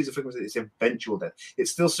 That's what Caesar Flickerman said. It's eventual death.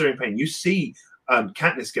 It's still searing pain. You see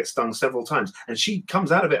Katniss get stung several times, and she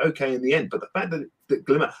comes out of it okay in the end. But the fact that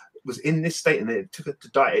Glimmer was in this state and it took her to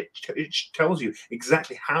die, it tells you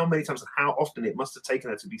exactly how many times and how often it must have taken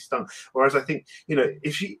her to be stung. Whereas I think,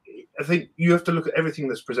 I think you have to look at everything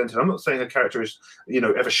that's presented. I'm not saying her character is,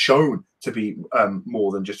 ever shown to be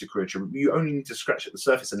more than just a creature. You only need to scratch at the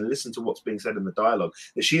surface and listen to what's being said in the dialogue,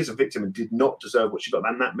 that she is a victim and did not deserve what she got,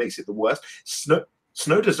 and that makes it the worst.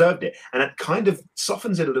 Snow deserved it, and it kind of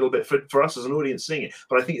softens it a little bit for us as an audience seeing it,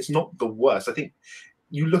 but I think it's not the worst. I think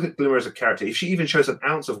you look at Glimmer as a character, if she even shows an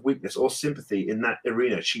ounce of weakness or sympathy in that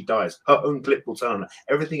arena, she dies. Her own clip will turn on her.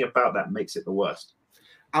 Everything about that makes it the worst.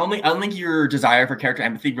 I don't think your desire for character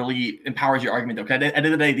empathy really empowers your argument, though. Because at the end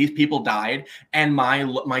of the day, these people died, and my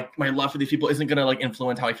love for these people isn't gonna like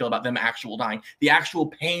influence how I feel about them actual dying. The actual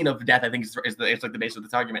pain of death, I think, is like the base of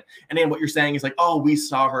this argument. And then what you're saying is like, oh, we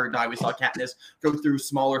saw her die, we saw Katniss go through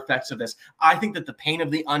smaller effects of this. I think that the pain of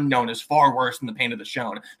the unknown is far worse than the pain of the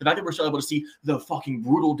shown. The fact that we're still able to see the fucking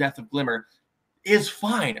brutal death of Glimmer is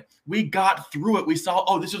fine. We got through it. We saw,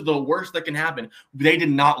 oh, this is the worst that can happen. They did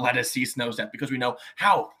not let us see Snow's death because we know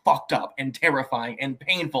how fucked up and terrifying and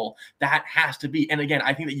painful that has to be. And again,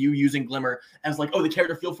 I think that you using Glimmer as like, oh, the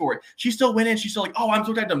character feel for it. She still went in. She's still like, oh, I'm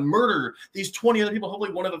so tired to murder these 20 other people.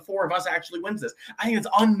 Hopefully one of the 4 of us actually wins this. I think it's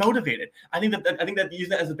unmotivated. I think that using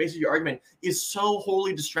that as the basis of your argument is so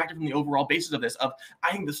wholly distracted from the overall basis of this.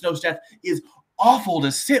 I think that Snow's death is awful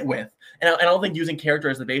to sit with. And I don't think using character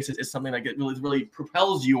as the basis is something that really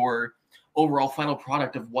propels your overall final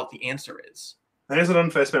product of what the answer is. That is an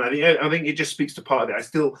unfair spin. I think it just speaks to part of it. I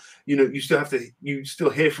still, you still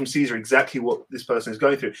hear from Caesar exactly what this person is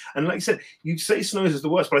going through. And like you said, you say Snows is the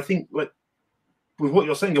worst, but I think like with what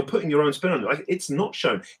you're saying, you're putting your own spin on it. Like it's not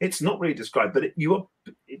shown, it's not really described, but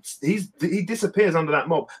he disappears under that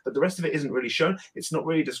mob, but the rest of it isn't really shown. It's not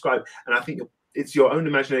really described, and I think it's your own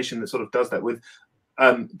imagination that sort of does that. With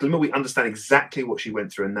Glimmer, we understand exactly what she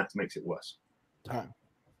went through, and that makes it worse. Time.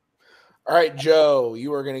 All right, Joe,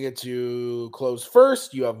 you are going to get to close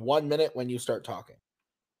first. You have 1 minute when you start talking.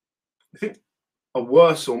 I think a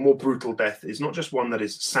worse or more brutal death is not just one that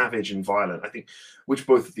is savage and violent. I think, which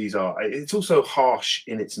both of these are, it's also harsh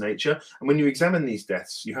in its nature. And when you examine these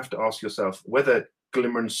deaths, you have to ask yourself whether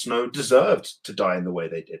Glimmer and Snow deserved to die in the way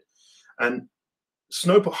they did. And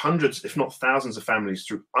Snow put hundreds, if not thousands of families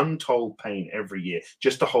through untold pain every year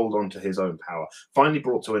just to hold on to his own power, finally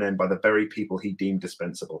brought to an end by the very people he deemed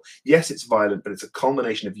dispensable. Yes, it's violent, but it's a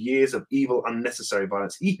culmination of years of evil, unnecessary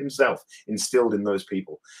violence he himself instilled in those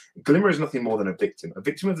people. Glimmer is nothing more than a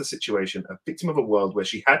victim of the situation, a victim of a world where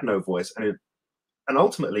she had no voice, and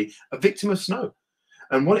ultimately a victim of Snow.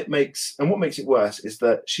 And what makes it worse is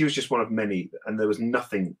that she was just one of many, and there was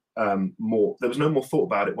nothing more. There was no more thought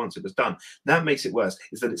about it once it was done. That makes it worse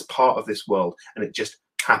is that it's part of this world, and it just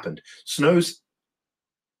happened. Snow's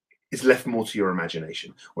is left more to your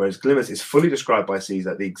imagination, whereas Glimmer's is fully described by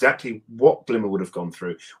Caesar, exactly what Glimmer would have gone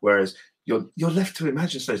through. Whereas you're left to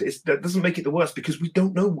imagine Snow's. That doesn't make it the worst because we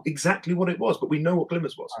don't know exactly what it was, but we know what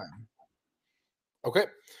Glimmer's was. Okay,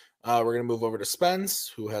 we're gonna move over to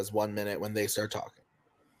Spence, who has 1 minute when they start talking.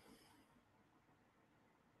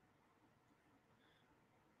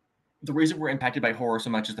 The reason we're impacted by horror so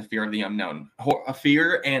much is the fear of the unknown. A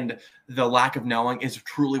fear and the lack of knowing is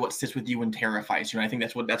truly what sits with you and terrifies you. And I think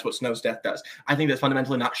that's what Snow's death does. I think that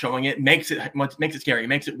fundamentally not showing it makes it scary,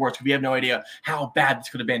 makes it worse because we have no idea how bad this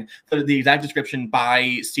could have been. The exact description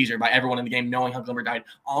by Caesar, by everyone in the game, knowing how Glimmer died,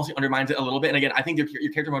 honestly undermines it a little bit. And again, I think your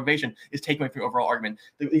character motivation is taking away from your overall argument.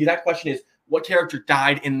 The exact question is, what character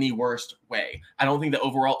died in the worst way? I don't think that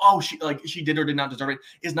overall, she did or did not deserve it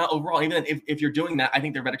is not overall. Even if you're doing that, I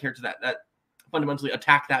think there are better characters that fundamentally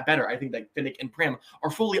attack that better. I think that Finnick and Prim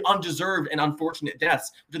are fully undeserved and unfortunate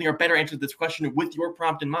deaths, which I think are better answers to this question with your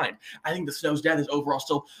prompt in mind. I think the Snow's death is overall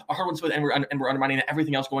still a hard one to with, and we're undermining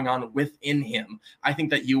everything else going on within him. I think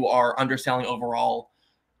that you are underselling overall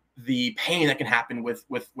the pain that can happen with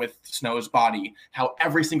Snow's body, how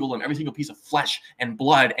every single limb, every single piece of flesh and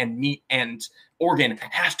blood and meat and organ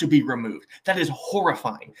has to be removed. That is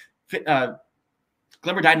horrifying.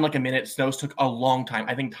 Glimmer died in like a minute. Snow's took a long time.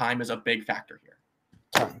 I think time is a big factor here.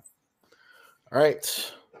 Time. All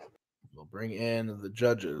right. We'll bring in the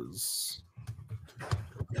judges.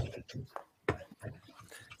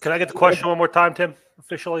 Can I get the question one more time, Tim,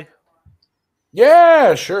 officially?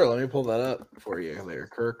 Yeah, sure. Let me pull that up for you there,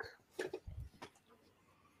 Kirk.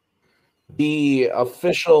 The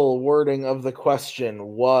official wording of the question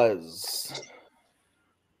was...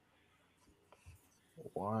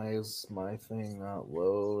 Why is my thing not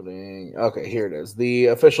loading? Okay, here it is. The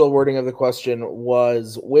official wording of the question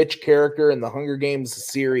was, which character in the Hunger Games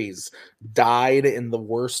series died in the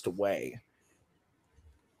worst way?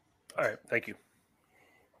 All right, thank you.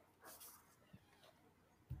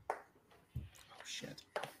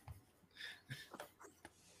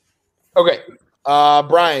 Okay.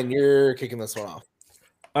 Brian, you're kicking this one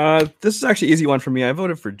off. This is actually an easy one for me. I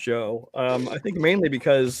voted for Joe. I think mainly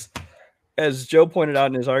because, as Joe pointed out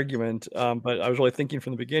in his argument, but I was really thinking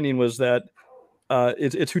from the beginning, was that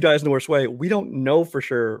it's who dies in the worst way. We don't know for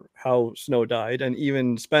sure how Snow died, and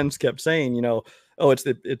even Spence kept saying, it's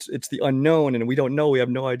the unknown, and we don't know. We have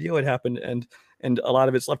no idea what happened, and a lot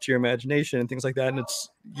of it's left to your imagination and things like that. And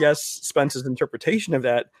yes, Spence's interpretation of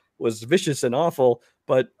that was vicious and awful,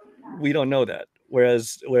 but we don't know that.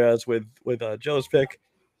 Whereas with Joe's pick,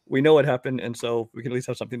 we know what happened, and so we can at least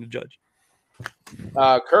have something to judge.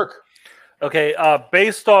 Kirk. Okay,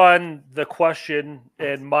 based on the question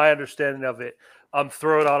and my understanding of it, I'm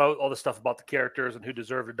throwing out all the stuff about the characters and who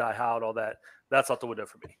deserved to die how and all that. That's out the window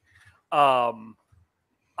for me.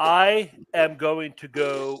 I am going to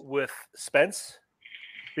go with Spence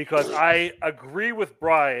because I agree with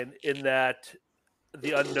Brian in that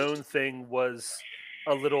the unknown thing was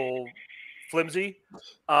a little flimsy,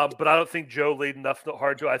 but I don't think Joe laid enough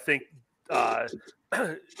hard to. I think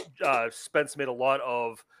Spence made a lot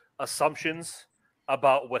of assumptions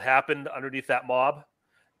about what happened underneath that mob,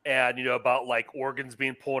 and about like organs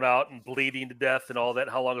being pulled out and bleeding to death and all that,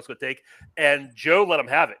 and how long it's going to take. And Joe let him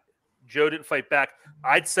have it. Joe didn't fight back.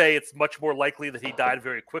 I'd say it's much more likely that he died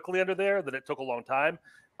very quickly under there than it took a long time.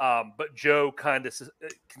 But Joe kind of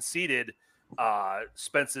conceded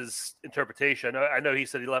Spence's interpretation. I know he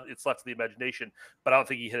said it's left to the imagination, but I don't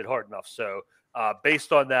think he hit it hard enough. So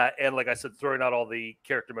based on that, and like I said, throwing out all the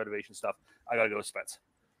character motivation stuff, I got to go with Spence.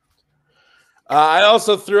 I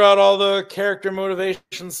also threw out all the character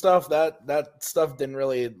motivation stuff. That stuff didn't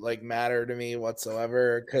really matter to me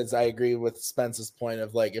whatsoever, because I agree with Spence's point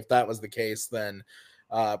of if that was the case, then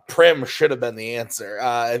Prim should have been the answer.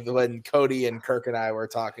 When Cody and Kirk and I were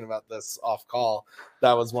talking about this off call,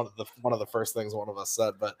 that was one of the first things one of us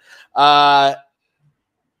said. But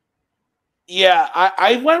yeah,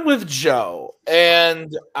 I went with Joe,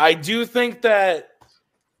 and I do think that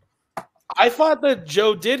I thought that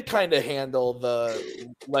Joe did kind of handle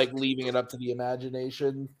the leaving it up to the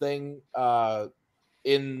imagination thing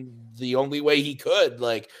in the only way he could.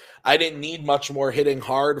 I didn't need much more hitting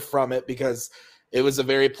hard from it, because it was a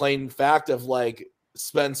very plain fact of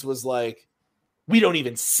Spence was we don't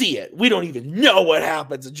even see it. We don't even know what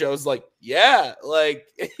happens. And Joe's yeah,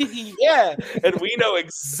 yeah. And we know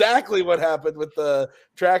exactly what happened with the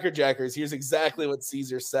Tracker Jackers. Here's exactly what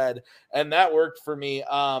Caesar said. And that worked for me.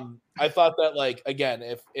 I thought that again,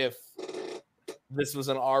 if this was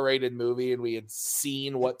an R-rated movie and we had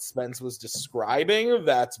seen what Spence was describing,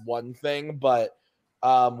 that's one thing. But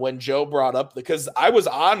when Joe brought up, because I was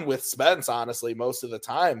on with Spence, honestly, most of the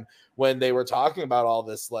time when they were talking about all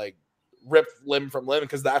this, ripped limb from limb,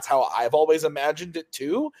 because that's how I've always imagined it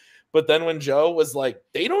too. But then when Joe was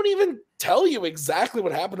they don't even tell you exactly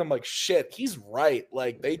what happened, I'm shit, he's right.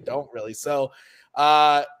 They don't really. So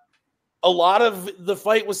a lot of the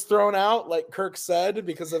fight was thrown out, like Kirk said,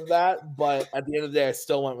 because of that. But at the end of the day, I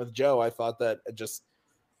still went with Joe. I thought that just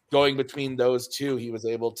going between those two, he was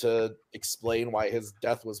able to explain why his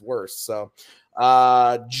death was worse. So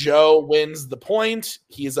Joe wins the point.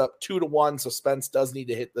 He's up 2-1. So Spence does need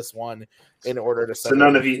to hit this one in order to. So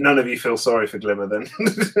none of you feel sorry for Glimmer then?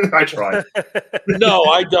 I tried. No,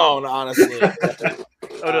 I don't, honestly.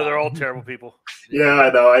 Oh no, they're all terrible people. Yeah,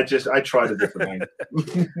 I know. I tried a different way.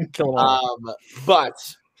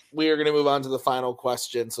 But we are going to move on to the final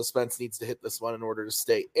question. So Spence needs to hit this one in order to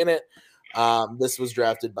stay in it. This was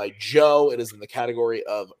drafted by Joe. It is in the category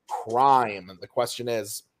of crime. And the question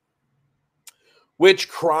is, which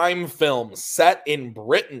crime film set in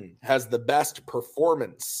Britain has the best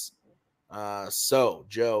performance? So,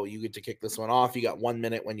 Joe, you get to kick this one off. You got 1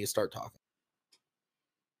 minute when you start talking.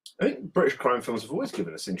 I think British crime films have always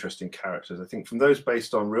given us interesting characters. I think from those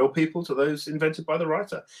based on real people to those invented by the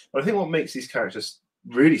writer. But I think what makes these characters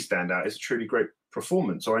really stand out is a truly great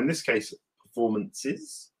performance, or in this case,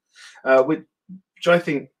 performances. Which I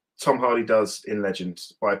think Tom Hardy does in Legend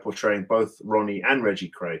by portraying both Ronnie and Reggie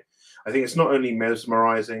Cray. I think it's not only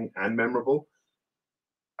mesmerizing and memorable,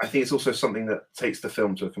 I think it's also something that takes the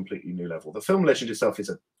film to a completely new level. The film Legend itself is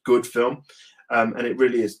a good film, and it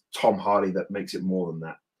really is Tom Hardy that makes it more than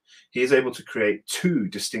that. He is able to create two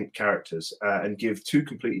distinct characters and give two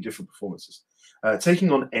completely different performances.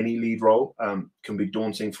 Taking on any lead role can be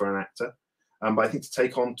daunting for an actor, but I think to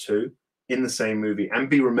take on two in the same movie and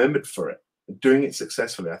be remembered for it, doing it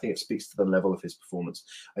successfully, I think it speaks to the level of his performance.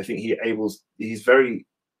 I think he's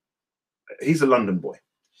a London boy.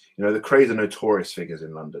 The Krays are notorious figures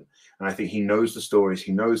in London, and I think he knows the stories,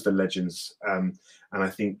 he knows the legends, and I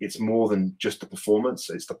think it's more than just the performance,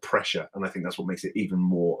 it's the pressure, and I think that's what makes it even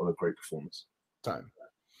more of a great performance. Time.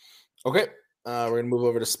 Okay, we're going to move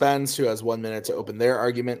over to Spence, who has 1 minute to open their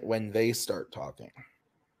argument when they start talking.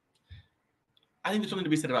 I think there's something to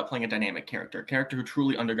be said about playing a dynamic character who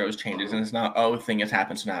truly undergoes changes, and it's not, oh, thing has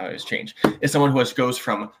happened, so now it has changed. It's someone who goes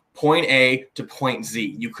from point A to point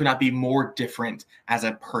Z. You could not be more different as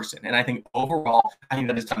a person. And I think overall, I think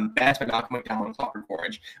that is done best by Malcolm McDowell and Clockwork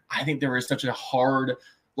Orange. I think there is such a hard,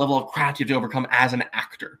 level of craft you have to overcome as an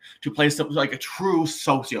actor to play something like a true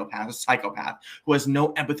sociopath, a psychopath who has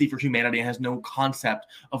no empathy for humanity and has no concept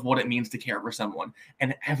of what it means to care for someone.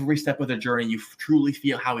 And every step of the journey, you truly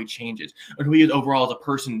feel how he changes and who he is overall as a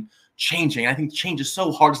person changing. I think change is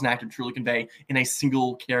so hard as an actor to truly convey in a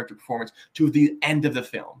single character performance to the end of the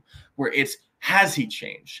film, where it's, has he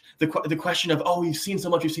changed? The question of, oh, we've seen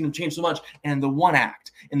so much, we've seen him change so much. And in the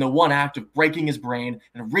one act of breaking his brain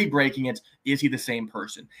and re-breaking it, is he the same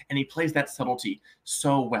person? And he plays that subtlety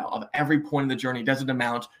so well. Of every point in the journey doesn't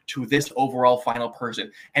amount to this overall final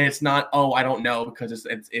person. And it's not, oh, I don't know, because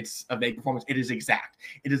it's a vague performance. It is exact.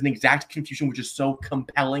 It is an exact confusion, which is so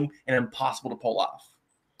compelling and impossible to pull off.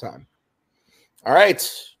 Time. All right.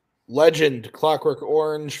 Legend, Clockwork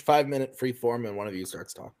Orange, 5-minute free form, and one of you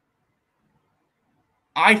starts talking.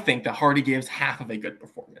 I think that Hardy gives half of a good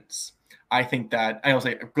performance. I think that, I will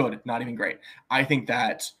say good, not even great. I think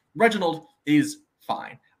that Reginald is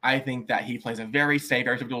fine. I think that he plays a very safe,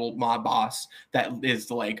 very typical mob boss that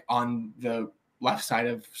is like on the left side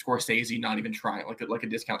of Scorsese, not even trying, like a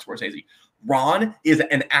discount Scorsese. Ron is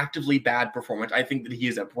an actively bad performance. I think that he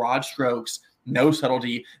is at broad strokes, no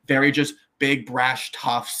subtlety, very just big, brash,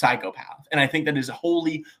 tough psychopath. And I think that is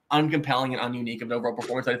wholly uncompelling and ununique of an overall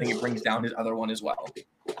performance. I think it brings down his other one as well.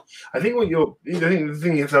 I think the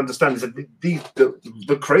thing you have to understand is that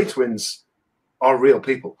the Cray twins are real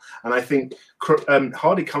people. And I think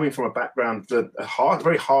Hardy, coming from a background,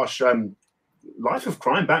 very harsh life of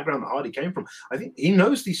crime background that Hardy came from, I think he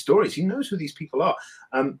knows these stories. He knows who these people are.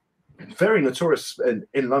 Very notorious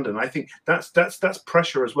in London. I think that's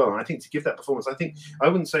pressure as well. And I think to give that performance, I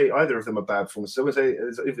wouldn't say either of them are bad performances. I would say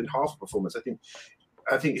it's even half a performance. I think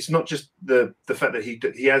it's not just the fact that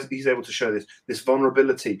he's able to show this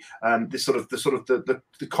vulnerability, this sort of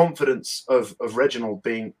the confidence of Reginald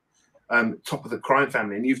being top of the crime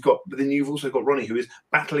family, and you've also got Ronnie, who is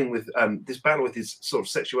battling with this battle with his sort of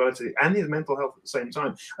sexuality and his mental health at the same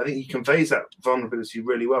time. I think he conveys that vulnerability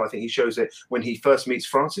really well. I think he shows it when he first meets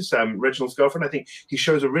Frances, Reginald's girlfriend. I think he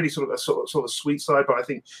shows a really sort of sweet side,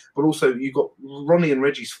 but also you've got Ronnie and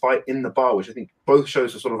Reggie's fight in the bar, which I think both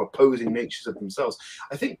shows the sort of opposing natures of themselves.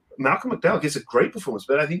 I think Malcolm McDowell gives a great performance,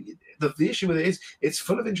 but I think the issue with it is it's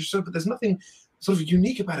full of interest, but there's nothing sort of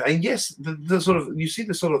unique about it. And yes, the sort of, you see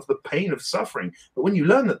the sort of the pain of suffering, but when you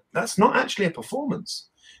learn that that's not actually a performance,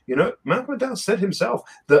 Malcolm McDowell said himself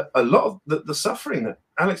that a lot of the suffering that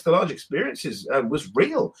Alex DeLarge experiences was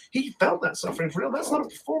real. He felt that suffering for real. That's not a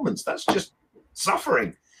performance. That's just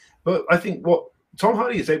suffering. But I think what Tom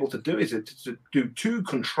Hardy is able to do is to do two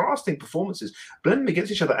contrasting performances, blend them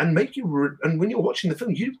against each other, and make you. And when you're watching the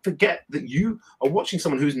film, you forget that you are watching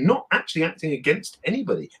someone who's not actually acting against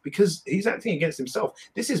anybody, because he's acting against himself.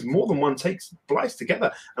 This is more than one take spliced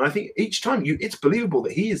together, and I think each time it's believable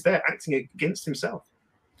that he is there acting against himself.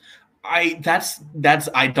 I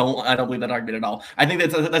don't believe that argument at all. I think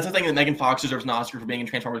that's the thing that Megan Fox deserves an Oscar for being in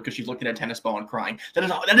Transformers, because she's looking at a tennis ball and crying.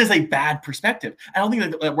 That is a bad perspective. I don't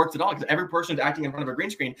think that works at all, because every person who's acting in front of a green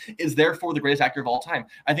screen is therefore the greatest actor of all time.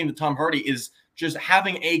 I think that Tom Hardy is just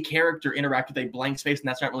having a character interact with a blank space, and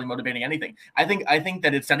that's not really motivating anything. I think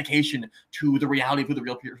that its dedication to the reality of who the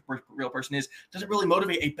real person is doesn't really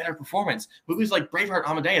motivate a better performance. Movies like Braveheart,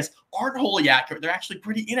 Amadeus aren't wholly accurate. They're actually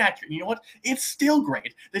pretty inaccurate. You know what? It's still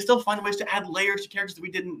great. They still find ways to add layers to characters that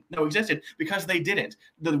we didn't know existed, because they didn't.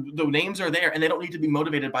 The names are there, and they don't need to be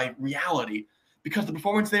motivated by reality, because the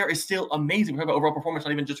performance there is still amazing. We're talking about overall performance,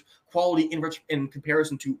 not even just quality in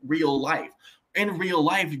comparison to real life. In real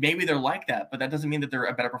life, maybe they're like that, but that doesn't mean that they're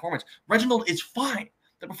a better performance. Reginald is fine.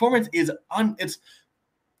 The performance is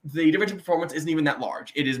the difference in performance isn't even that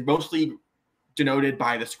large. It is mostly denoted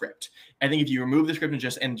by the script. I think if you remove the script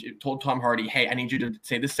and told Tom Hardy, hey, I need you to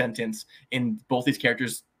say this sentence in both these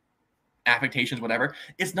characters' affectations, whatever,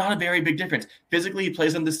 it's not a very big difference. Physically, he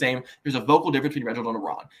plays them the same. There's a vocal difference between Reginald and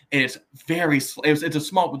Ron. It's a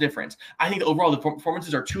small difference. I think overall the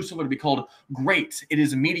performances are too similar to be called great. It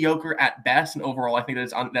is mediocre at best, and overall, I think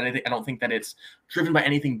I don't think that it's driven by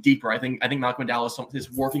anything deeper. I think Malcolm McDowell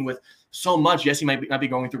is working with so much. Yes, he might not be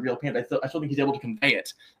going through real pain. I still think he's able to convey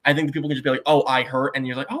it. I think the people can just be like, "Oh, I hurt," and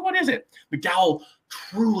you're like, "Oh, what is it?" McDowell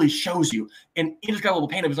truly shows you an indescribable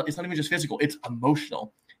pain. It's not even just physical; it's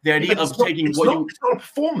emotional. The idea of taking it's not a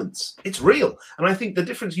performance, it's real. And I think the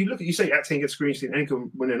difference, you say acting against a green screen, anyone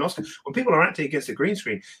can win an Oscar. When people are acting against a green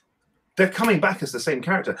screen, they're coming back as the same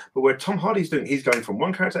character, but where Tom Hardy's doing, he's going from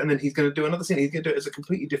one character and then he's going to do another scene. He's going to do it as a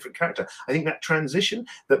completely different character. I think that transition,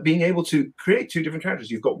 that being able to create two different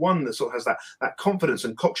characters, you've got one that sort of has that confidence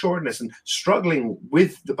and cocksureness and struggling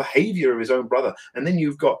with the behavior of his own brother, and then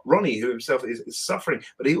you've got Ronnie, who himself is suffering,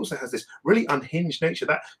 but he also has this really unhinged nature,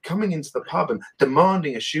 that coming into the pub and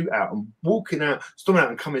demanding a shootout and walking out, storming out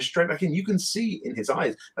and coming straight back in. You can see in his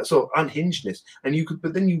eyes that sort of unhingedness, and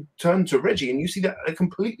but then you turn to Reggie and you see that a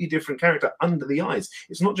completely different character under the eyes.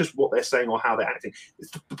 It's not just what they're saying or how they're acting.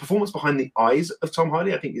 It's the performance behind the eyes of Tom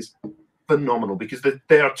Hardy, I think, is phenomenal, because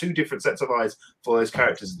there are two different sets of eyes for those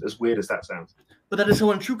characters, as weird as that sounds. But that is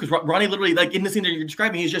so untrue, because Ronnie literally, like in the scene that you're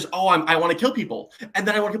describing, he's just, I want to kill people, and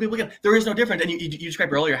then I want to kill people again. There is no difference. And you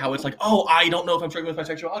described earlier how it's like, I don't know if I'm struggling with my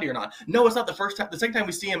sexuality or not. No, it's not. The second time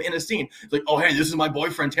we see him in a scene, it's like, hey, this is my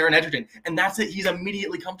boyfriend, Taron Egerton, and that's it. He's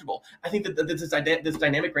immediately comfortable. I think that this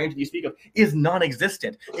dynamic range that you speak of is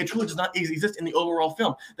non-existent. It truly does not exist in the overall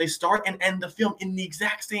film. They start and end the film in the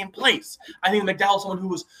exact same place. I think McDowell is someone who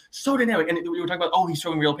was so dynamic, and we were talking about, he's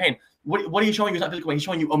showing real pain. What are you showing you? It's not physical pain. He's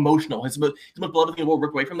showing you emotional. His most beloved thing will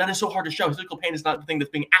rip away from. That is so hard to show. His physical pain is not the thing that's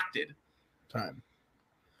being acted. Time.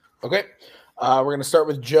 Okay. We're going to start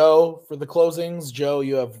with Joe for the closings. Joe,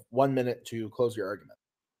 you have 1 minute to close your argument.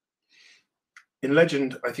 In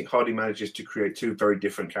Legend, I think Hardy manages to create two very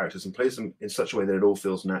different characters and plays them in such a way that it all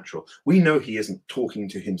feels natural. We know he isn't talking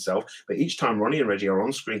to himself, but each time Ronnie and Reggie are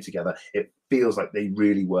on screen together, it feels like they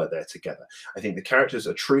really were there together. I think the characters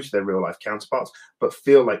are true to their real-life counterparts, but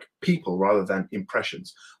feel like people rather than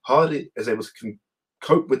impressions. Hardy is able to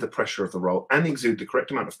cope with the pressure of the role and exude the correct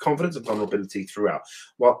amount of confidence and vulnerability throughout.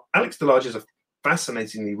 While Alex Delarge is a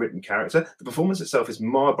fascinatingly written character, the performance itself is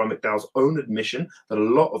marred by McDowell's own admission that a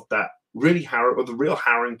lot of that really the real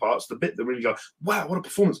harrowing parts, the bit that really go, wow, what a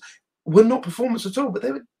performance, were not performance at all, but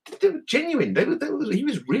they were genuine. He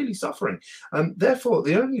was really suffering. Therefore,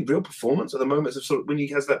 the only real performance are the moments of sort of when he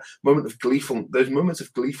has that moment of those moments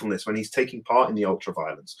of gleefulness when he's taking part in the ultra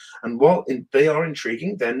violence. And while they are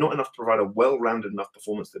intriguing, they're not enough to provide a well-rounded enough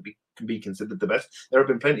performance that can be considered the best. There have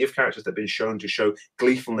been plenty of characters that have been shown to show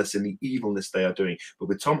gleefulness in the evilness they are doing. But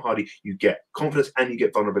with Tom Hardy, you get confidence and you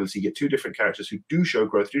get vulnerability. You get two different characters who do show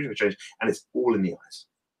growth, do different change, and it's all in the eyes.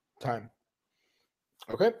 Time.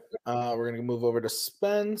 Okay, we're gonna move over to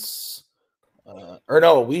Spence. Or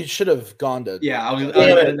no, we should have gone to. Yeah, I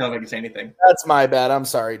didn't know if I could say anything. That's my bad. I'm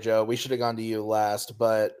sorry, Joe. We should have gone to you last,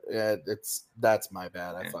 but that's my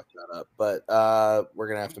bad. I fucked that up. But we're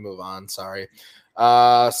gonna have to move on. Sorry,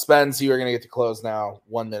 Spence. You are gonna get to close now.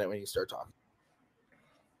 1 minute when you start talking.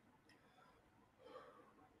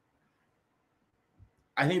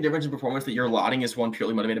 I think the difference in performance that you're lauding is one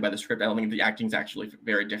purely motivated by the script. I don't think the acting is actually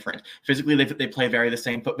very different. Physically, they play very the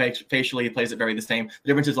same, but facially, it plays it very the same. The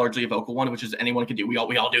difference is largely a vocal one, which is anyone can do. We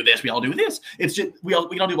all do this. We all do this. It's just we all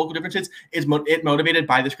do vocal differences. It motivated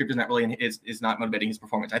by the script is not really is not motivating his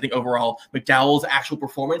performance. I think overall McDowell's actual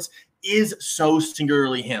performance is so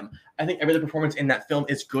singularly him. I think every other performance in that film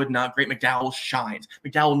is good, not great. McDowell shines.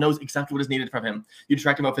 McDowell knows exactly what is needed from him. You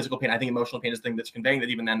distract him about physical pain. I think emotional pain is the thing that's conveying that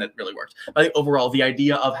even then that really works. But I think overall, the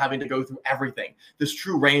idea of having to go through everything, this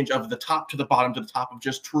true range of the top to the bottom to the top of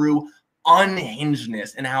just true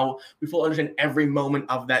unhingedness and how we fully understand every moment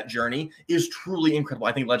of that journey is truly incredible.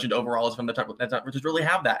 I think Legend overall is from the type that doesn't really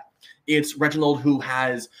have that. It's Reginald who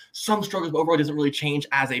has some struggles, but overall doesn't really change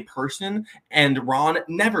as a person, and Ron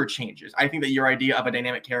never changes. I think that your idea of a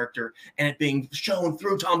dynamic character and it being shown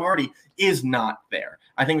through Tom Hardy is not there.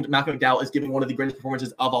 I think Malcolm McDowell is giving one of the greatest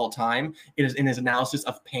performances of all time. It is in his analysis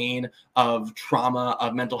of pain, of trauma,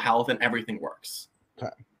 of mental health, and everything works.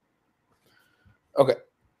 Okay.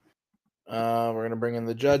 We're going to bring in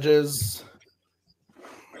the judges.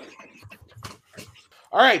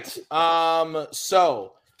 All right.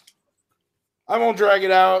 So I won't drag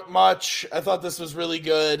it out much. I thought this was really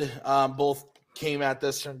good. Both came at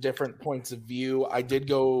this from different points of view. I did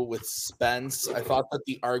go with Spence. I thought that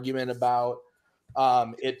the argument about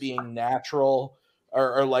it being natural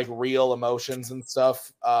or like real emotions and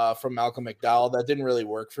stuff from Malcolm McDowell, that didn't really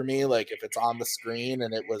work for me. Like if it's on the screen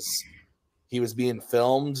and he was being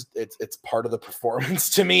filmed, it's part of the performance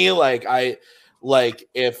to me. Like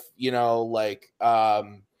if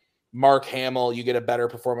Mark Hamill, you get a better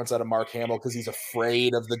performance out of Mark Hamill because he's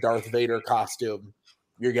afraid of the Darth Vader costume.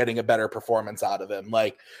 You're getting a better performance out of him.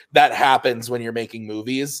 Like that happens when you're making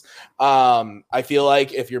movies. I feel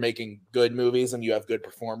like if you're making good movies and you have good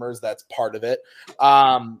performers, that's part of it.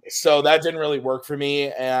 So that didn't really work for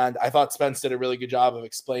me. And I thought Spence did a really good job of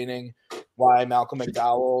explaining why Malcolm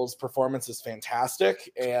McDowell's performance is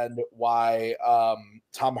fantastic and why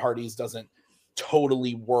Tom Hardy's doesn't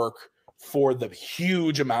totally work for the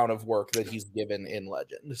huge amount of work that he's given in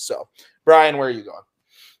Legend. So, Brian, where are you going?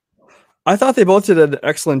 I thought they both did an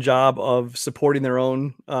excellent job of supporting their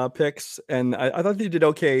own picks, and I thought they did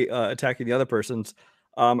okay attacking the other person's.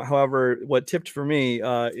 However, what tipped for me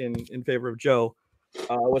in favor of Joe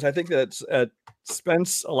was I think that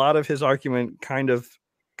Spence, a lot of his argument kind of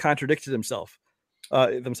contradicted himself.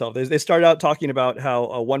 Themselves. They started out talking about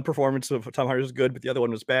how one performance of Tom Hardy was good, but the other one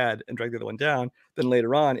was bad, and dragged the other one down. Then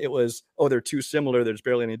later on, it was, oh, they're too similar. There's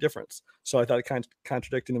barely any difference. So I thought it kind of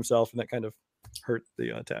contradicting himself, and that kind of hurt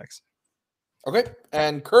the attacks. Okay,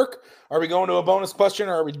 and Kirk, are we going to a bonus question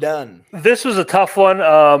or are we done? This was a tough one.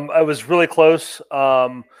 I was really close.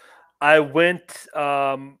 I went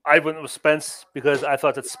with Spence because I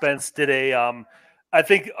thought that Spence did a. I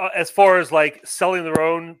think as far as like selling their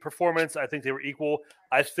own performance, I think they were equal.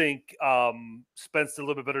 I think Spence did a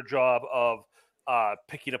little bit better job of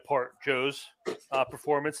picking apart Joe's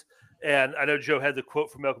performance. And I know Joe had the quote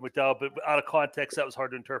from Malcolm McDowell, but out of context, that was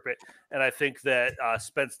hard to interpret. And I think that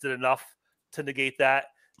Spence did enough to negate that.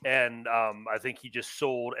 And I think he just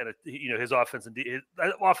sold, and his offense and his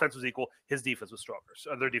offense was equal. His defense was stronger.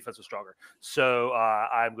 So their defense was stronger. So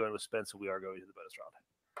I'm going with Spence, and we are going to the bonus round.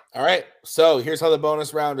 All right, so here's how the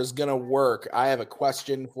bonus round is going to work. I have a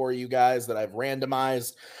question for you guys that I've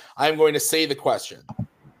randomized. I'm going to say the question.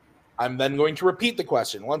 I'm then going to repeat the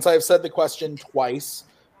question. Once I've said the question twice,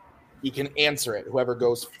 you can answer it. Whoever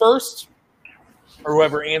goes first or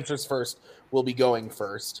whoever answers first will be going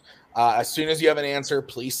first. As soon as you have an answer,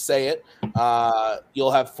 please say it.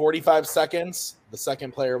 You'll have 45 seconds. The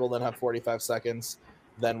second player will then have 45 seconds.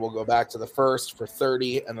 Then we'll go back to the first for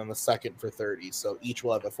 30 and then the second for 30. So each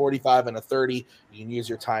will have a 45 and a 30. You can use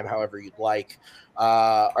your time however you'd like.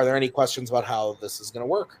 Are there any questions about how this is going to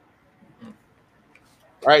work?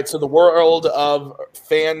 All right, so the world of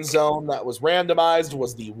Fan Zone that was randomized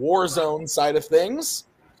was the Warzone side of things.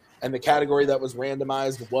 And the category that was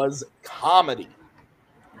randomized was comedy.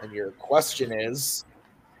 And your question is,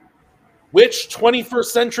 which 21st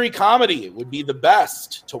century comedy would be the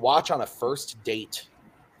best to watch on a first date?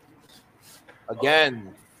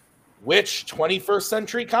 Again, which 21st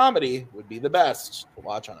century comedy would be the best to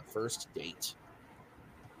watch on a first date?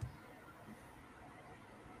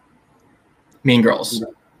 Mean Girls.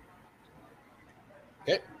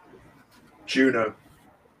 Okay. Juno.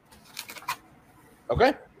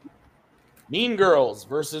 Okay. Mean Girls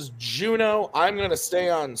versus Juno. I'm going to stay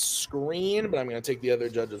on screen, but I'm going to take the other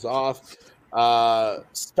judges off.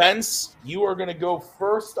 Spence, you are going to go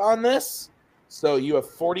first on this. So you have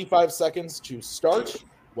 45 seconds to start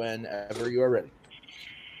whenever you are ready.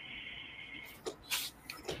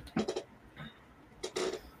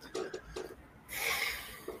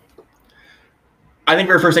 I think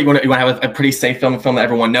for a first date, you want to have a pretty safe film that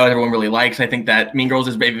everyone knows, everyone really likes. I think that Mean Girls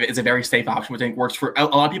is a very safe option, which I think works for a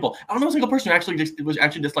lot of people. I don't know a single person who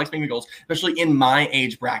actually dislikes Mean Girls, especially in my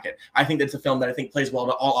age bracket. I think that's a film that I think plays well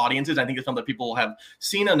to all audiences. I think it's a film that people have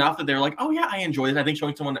seen enough that they're like, oh yeah, I enjoy this. I think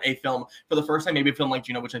showing someone a film for the first time, maybe a film like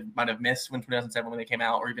Juno, which I might have missed when 2007 when they came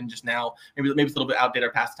out, or even just now, maybe it's a little bit outdated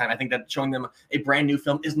or past time. I think that showing them a brand new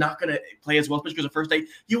film is not going to play as well, especially because the first date,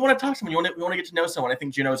 you want to talk to someone, you want to get to know someone. I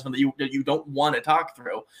think Juno is something that you don't want to talk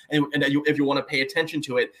through. And if you want to pay attention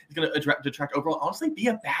to it, it's going to detract overall. Honestly, be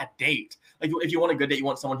a bad date. Like if you want a good date, you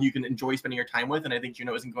want someone who you can enjoy spending your time with. And I think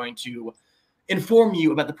Juno isn't going to inform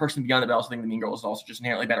you about the person beyond it. But I also think The Mean Girls is also just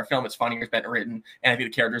inherently a better film. It's funnier, it's better written, and I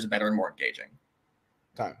think the characters are better and more engaging.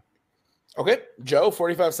 Time. Okay, Joe,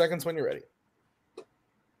 45 seconds when you're ready.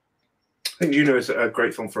 I think Juno is a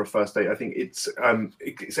great film for a first date. I think it's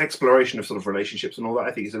exploration of sort of relationships and all that.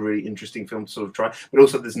 I think it's a really interesting film to sort of try, but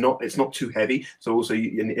also it's not too heavy. So also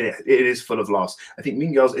it is full of laughs. I think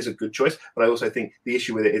Mean Girls is a good choice, but I also think the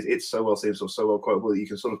issue with it is it's so well saved or so well quotable that you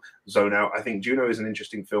can sort of zone out. I think Juno is an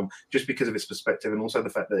interesting film just because of its perspective and also the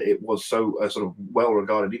fact that it was so sort of well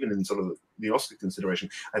regarded, even in sort of the Oscar consideration.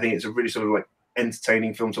 I think it's a really sort of like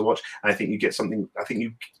entertaining film to watch, and I think you get something. I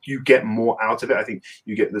think you get more out of it. I think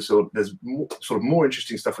you get there's more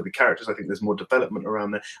interesting stuff with the characters. I think there's more development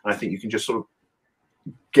around there, and I think you can just sort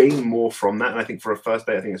of gain more from that. And I think for a first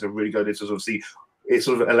date, I think it's a really good idea to sort of see. It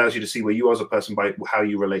sort of allows you to see where you are as a person by how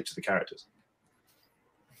you relate to the characters.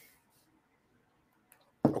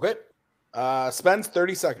 Okay, Spence,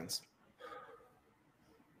 30 seconds.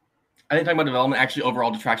 I think talking about development actually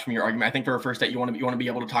overall detracts from your argument. I think for a first date, you want to be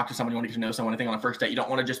able to talk to someone, you want to get to know someone. I think on a first date, you don't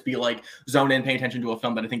want to just be like zoned in, paying attention to a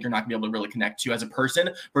film that I think you're not gonna be able to really connect to as a person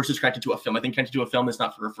versus connected to a film. I think connected to a film is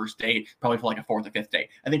not for a first date, probably for like a fourth or fifth date.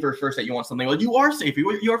 I think for a first date, you want something like you are safe, you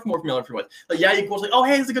are more familiar with. Like yeah, you go like, oh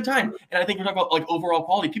hey, it's a good time. And I think we're talking about like overall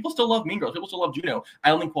quality. People still love Mean Girls, people still love Juno. I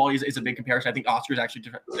don't think quality is a big comparison. I think Oscars actually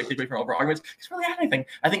take away from overall arguments. It's really not anything.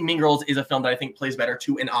 I think Mean Girls is a film that I think plays better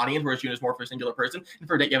to an audience, whereas Juno is more for a singular person. And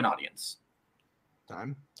for a date, you have an audience.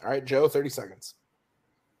 Time. All right, Joe, 30 seconds.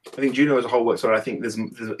 I think Juno as a whole works. So I think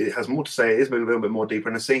it has more to say. It is maybe a little bit more deeper,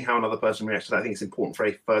 and seeing how another person reacts to that, I think it's important for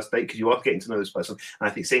a first date because you are getting to know this person, and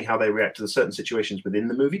I think seeing how they react to the certain situations within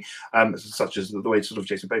the movie, such as the way sort of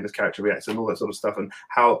Jason Bateman's character reacts and all that sort of stuff, and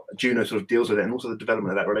how Juno sort of deals with it, and also the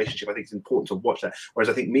development of that relationship. I think it's important to watch that. Whereas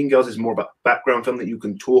I think Mean Girls is more about background film that you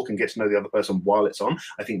can talk and get to know the other person while it's on.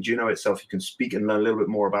 I think Juno itself, you can speak and learn a little bit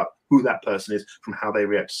more about who that person is from how they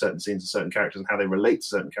react to certain scenes and certain characters and how they relate to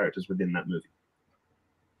certain characters within that movie.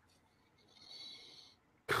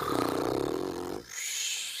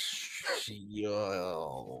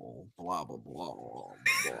 Yo, blah blah blah.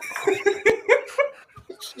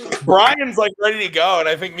 Brian's like ready to go, and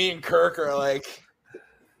I think me and Kirk are like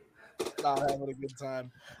not having a good time.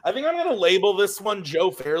 I think I'm gonna label this one Joe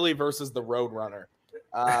Fairley versus the Roadrunner.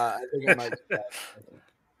 I think I might do that.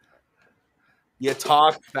 You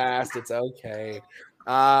talk fast, it's okay.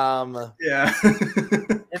 Yeah.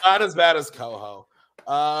 You're not as bad as Coho.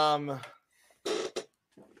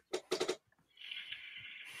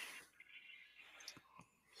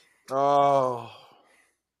 Oh,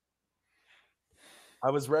 I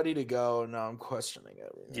was ready to go. Now I'm questioning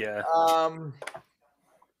everything. Yeah.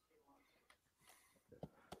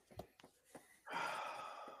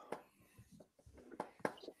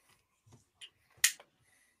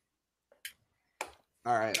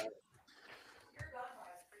 All right.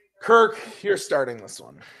 Kirk, you're starting this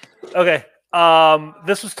one. Okay.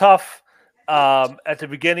 This was tough. At the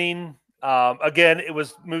beginning, again, it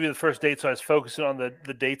was movie the first date, so I was focusing on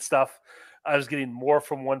the date stuff. I was getting more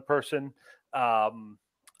from one person.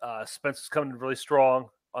 Spence was coming really strong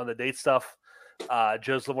on the date stuff.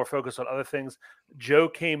 Joe's a little more focused on other things. Joe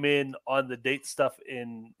came in on the date stuff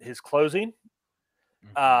in his closing,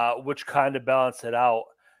 which kind of balanced it out.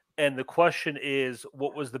 And the question is,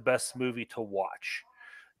 what was the best movie to watch?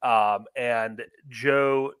 And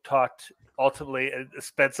Joe talked ultimately, and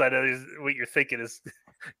Spence, I know what you're thinking is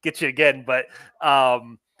get you again, but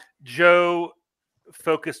Joe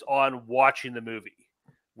focused on watching the movie,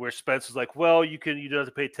 where Spence was like, well, you don't have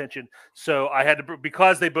to pay attention. So I had to,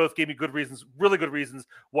 because they both gave me good reasons, really good reasons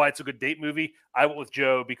why it's a good date movie. I went with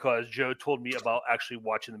Joe because Joe told me about actually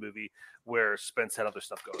watching the movie, where Spence had other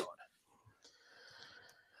stuff going on.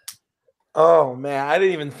 Oh man, I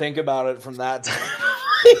didn't even think about it from that time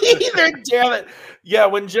either. Damn it. Yeah,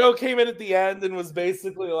 when Joe came in at the end and was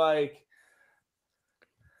basically like,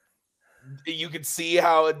 you could see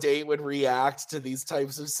how a date would react to these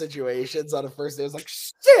types of situations on a first day. It was like,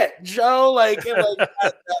 shit, Joe, like,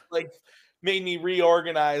 that like made me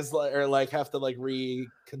reorganize, or like have to like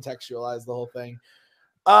recontextualize the whole thing.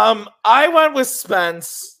 I went with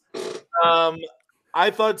Spence.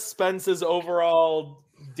 I thought Spence's overall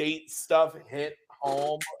date stuff hit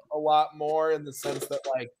home a lot more, in the sense that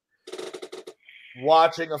like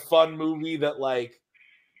watching a fun movie that, like,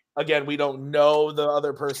 again, we don't know the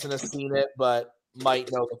other person has seen it, but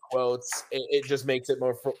might know the quotes. It just makes it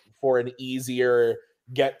more for an easier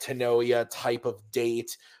get to know you type of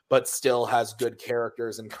date, but still has good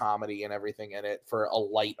characters and comedy and everything in it for a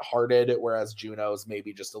lighthearted, whereas Juno's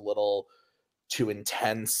maybe just a little too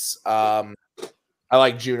intense. I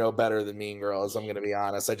like Juno better than Mean Girls, I'm going to be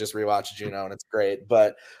honest. I just rewatched Juno and it's great.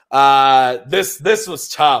 But this was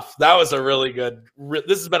tough. That was a really good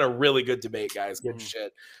this has been a really good debate, guys. Good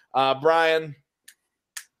shit. Brian,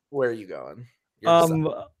 where are you going?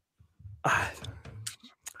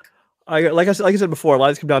 Like I said before, a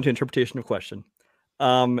lot of this comes down to interpretation of question.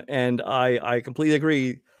 And I completely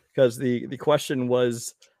agree, because the question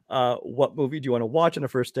was, what movie do you want to watch on a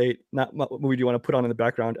first date? Not what movie do you want to put on in the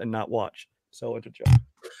background and not watch? So it's a joke.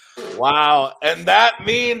 Wow. And that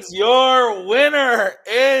means your winner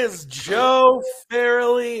is Joe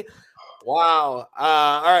Fairley. Wow.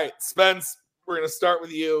 All right, Spence, we're going to start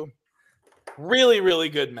with you. Really, really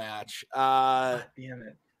good match. Damn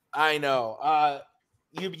it. I know.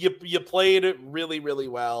 You played it really, really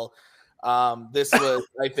well. This was,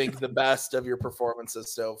 I think, the best of your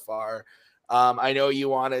performances so far. I know you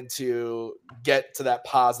wanted to get to that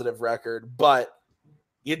positive record, but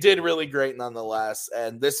you did really great nonetheless.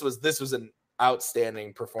 And this was an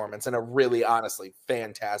outstanding performance and a really, honestly,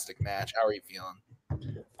 fantastic match. How are you feeling?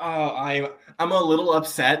 I'm a little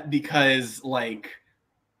upset because like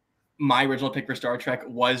my original pick for Star Trek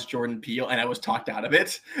was Jordan Peele, and I was talked out of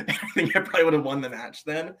it. I think I probably would have won the match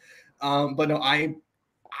then. But no, I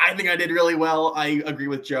think I did really well. I agree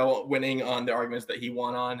with Joe winning on the arguments that he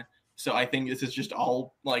won on. So I think this is just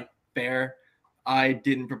all like fair. I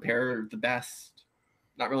didn't prepare the best.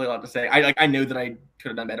 Not really a lot to say. I know that I could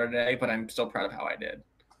have done better today, but I'm still proud of how I did.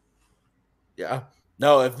 Yeah.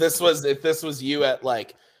 No, if this was you at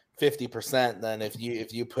like 50%, then if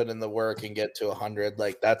you put in the work and get to 100,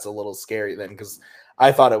 like that's a little scary then, because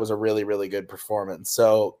I thought it was a really, really good performance.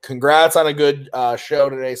 So congrats on a good show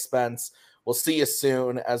today, Spence. We'll see you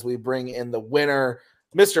soon as we bring in the winner,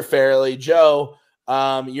 Mr. Fairley. Joe,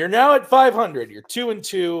 you're now at 500. You're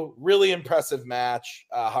 2-2. Really impressive match.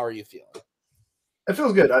 How are you feeling? It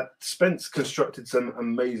feels good. Spence constructed some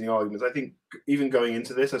amazing arguments. I think even going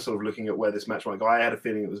into this, I was sort of looking at where this match might go. I had a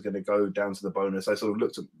feeling it was going to go down to the bonus. I sort of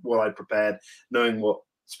looked at what I'd prepared, knowing what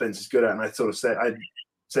Spence is good at, and I sort of said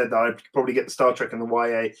that I'd probably get the Star Trek and the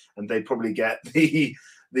YA, and they'd probably get the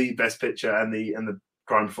best picture and the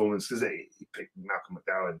crime performance, because he picked Malcolm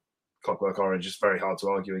McDowell and Clockwork Orange. Is very hard to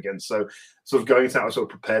argue against. So sort of going into that, I was sort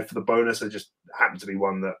of prepared for the bonus. It just happened to be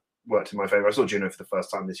one that worked in my favor. I saw Juno for the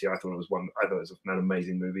first time this year. I thought it was an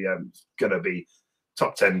amazing movie. It's going to be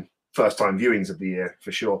top 10 first time viewings of the year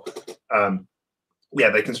for sure.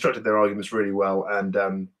 They constructed their arguments really well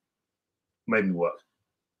and made me work.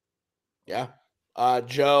 Yeah.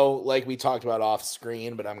 Joe, like we talked about off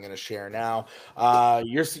screen, but I'm going to share now.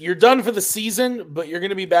 You're done for the season, but you're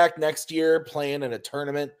going to be back next year playing in a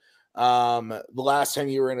tournament. The last time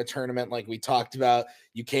you were in a tournament, like we talked about,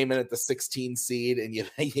 you came in at the 16 seed and you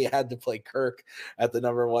had to play Kirk at the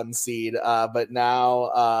number 1 seed. But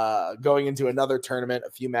now going into another tournament,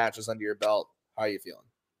 a few matches under your belt, how are you feeling?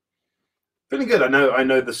 Feeling good. I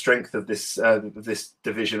know the strength of this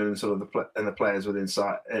division and sort of the players within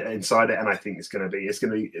inside it, and I think it's going to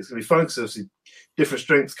be fun because obviously different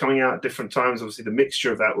strengths coming out at different times. Obviously, the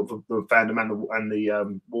mixture of that with the fandom and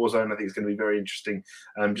the Warzone, I think is going to be very interesting.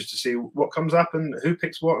 Just to see what comes up and who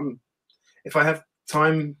picks what, and if I have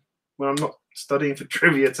time when I'm not studying for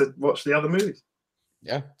trivia to watch the other movies.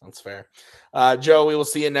 Yeah, that's fair. Joe, we will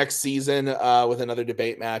see you next season with another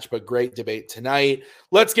debate match, but great debate tonight.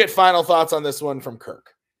 Let's get final thoughts on this one from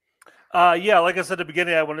Kirk. Like I said at the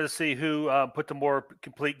beginning, I wanted to see who put the more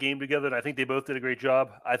complete game together, and I think they both did a great job.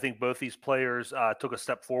 I think both these players took a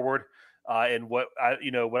step forward in what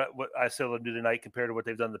I saw them do tonight compared to what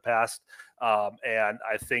they've done in the past. And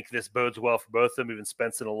I think this bodes well for both of them, even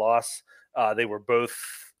Spence in a loss. They were both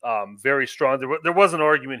very strong. There was an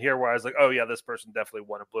argument here where I was like, oh yeah, this person definitely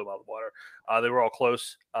won and blew them out of the water. They were all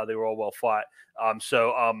close. They were all well fought.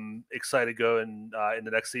 So I'm excited to go in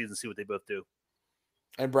the next season and see what they both do.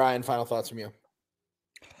 And Brian, final thoughts from you.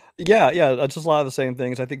 Yeah, just a lot of the same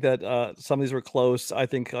things. I think that some of these were close. I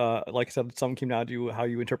think, like I said, some came down to how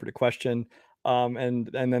you interpret a question. And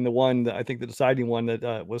then the one that I think the deciding one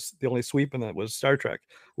that was the only sweep, and that was Star Trek,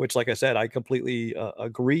 which, like I said, I completely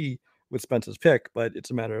agree with Spence's pick, but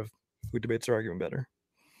it's a matter of who debates their argument better.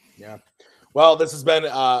 Yeah. Well, this has been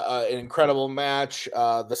an incredible match.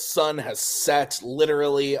 The sun has set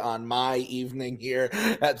literally on my evening here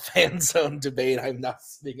at Fan Zone Debate. I'm not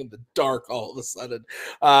sitting in the dark all of a sudden.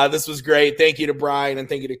 This was great. Thank you to Brian and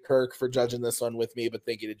thank you to Kirk for judging this one with me, but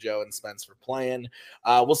thank you to Joe and Spence for playing.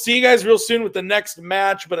 We'll see you guys real soon with the next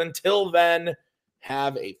match, but until then,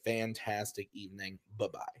 have a fantastic evening.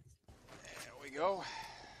 Bye-bye. There we go.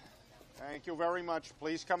 Thank you very much.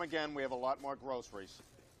 Please come again. We have a lot more groceries.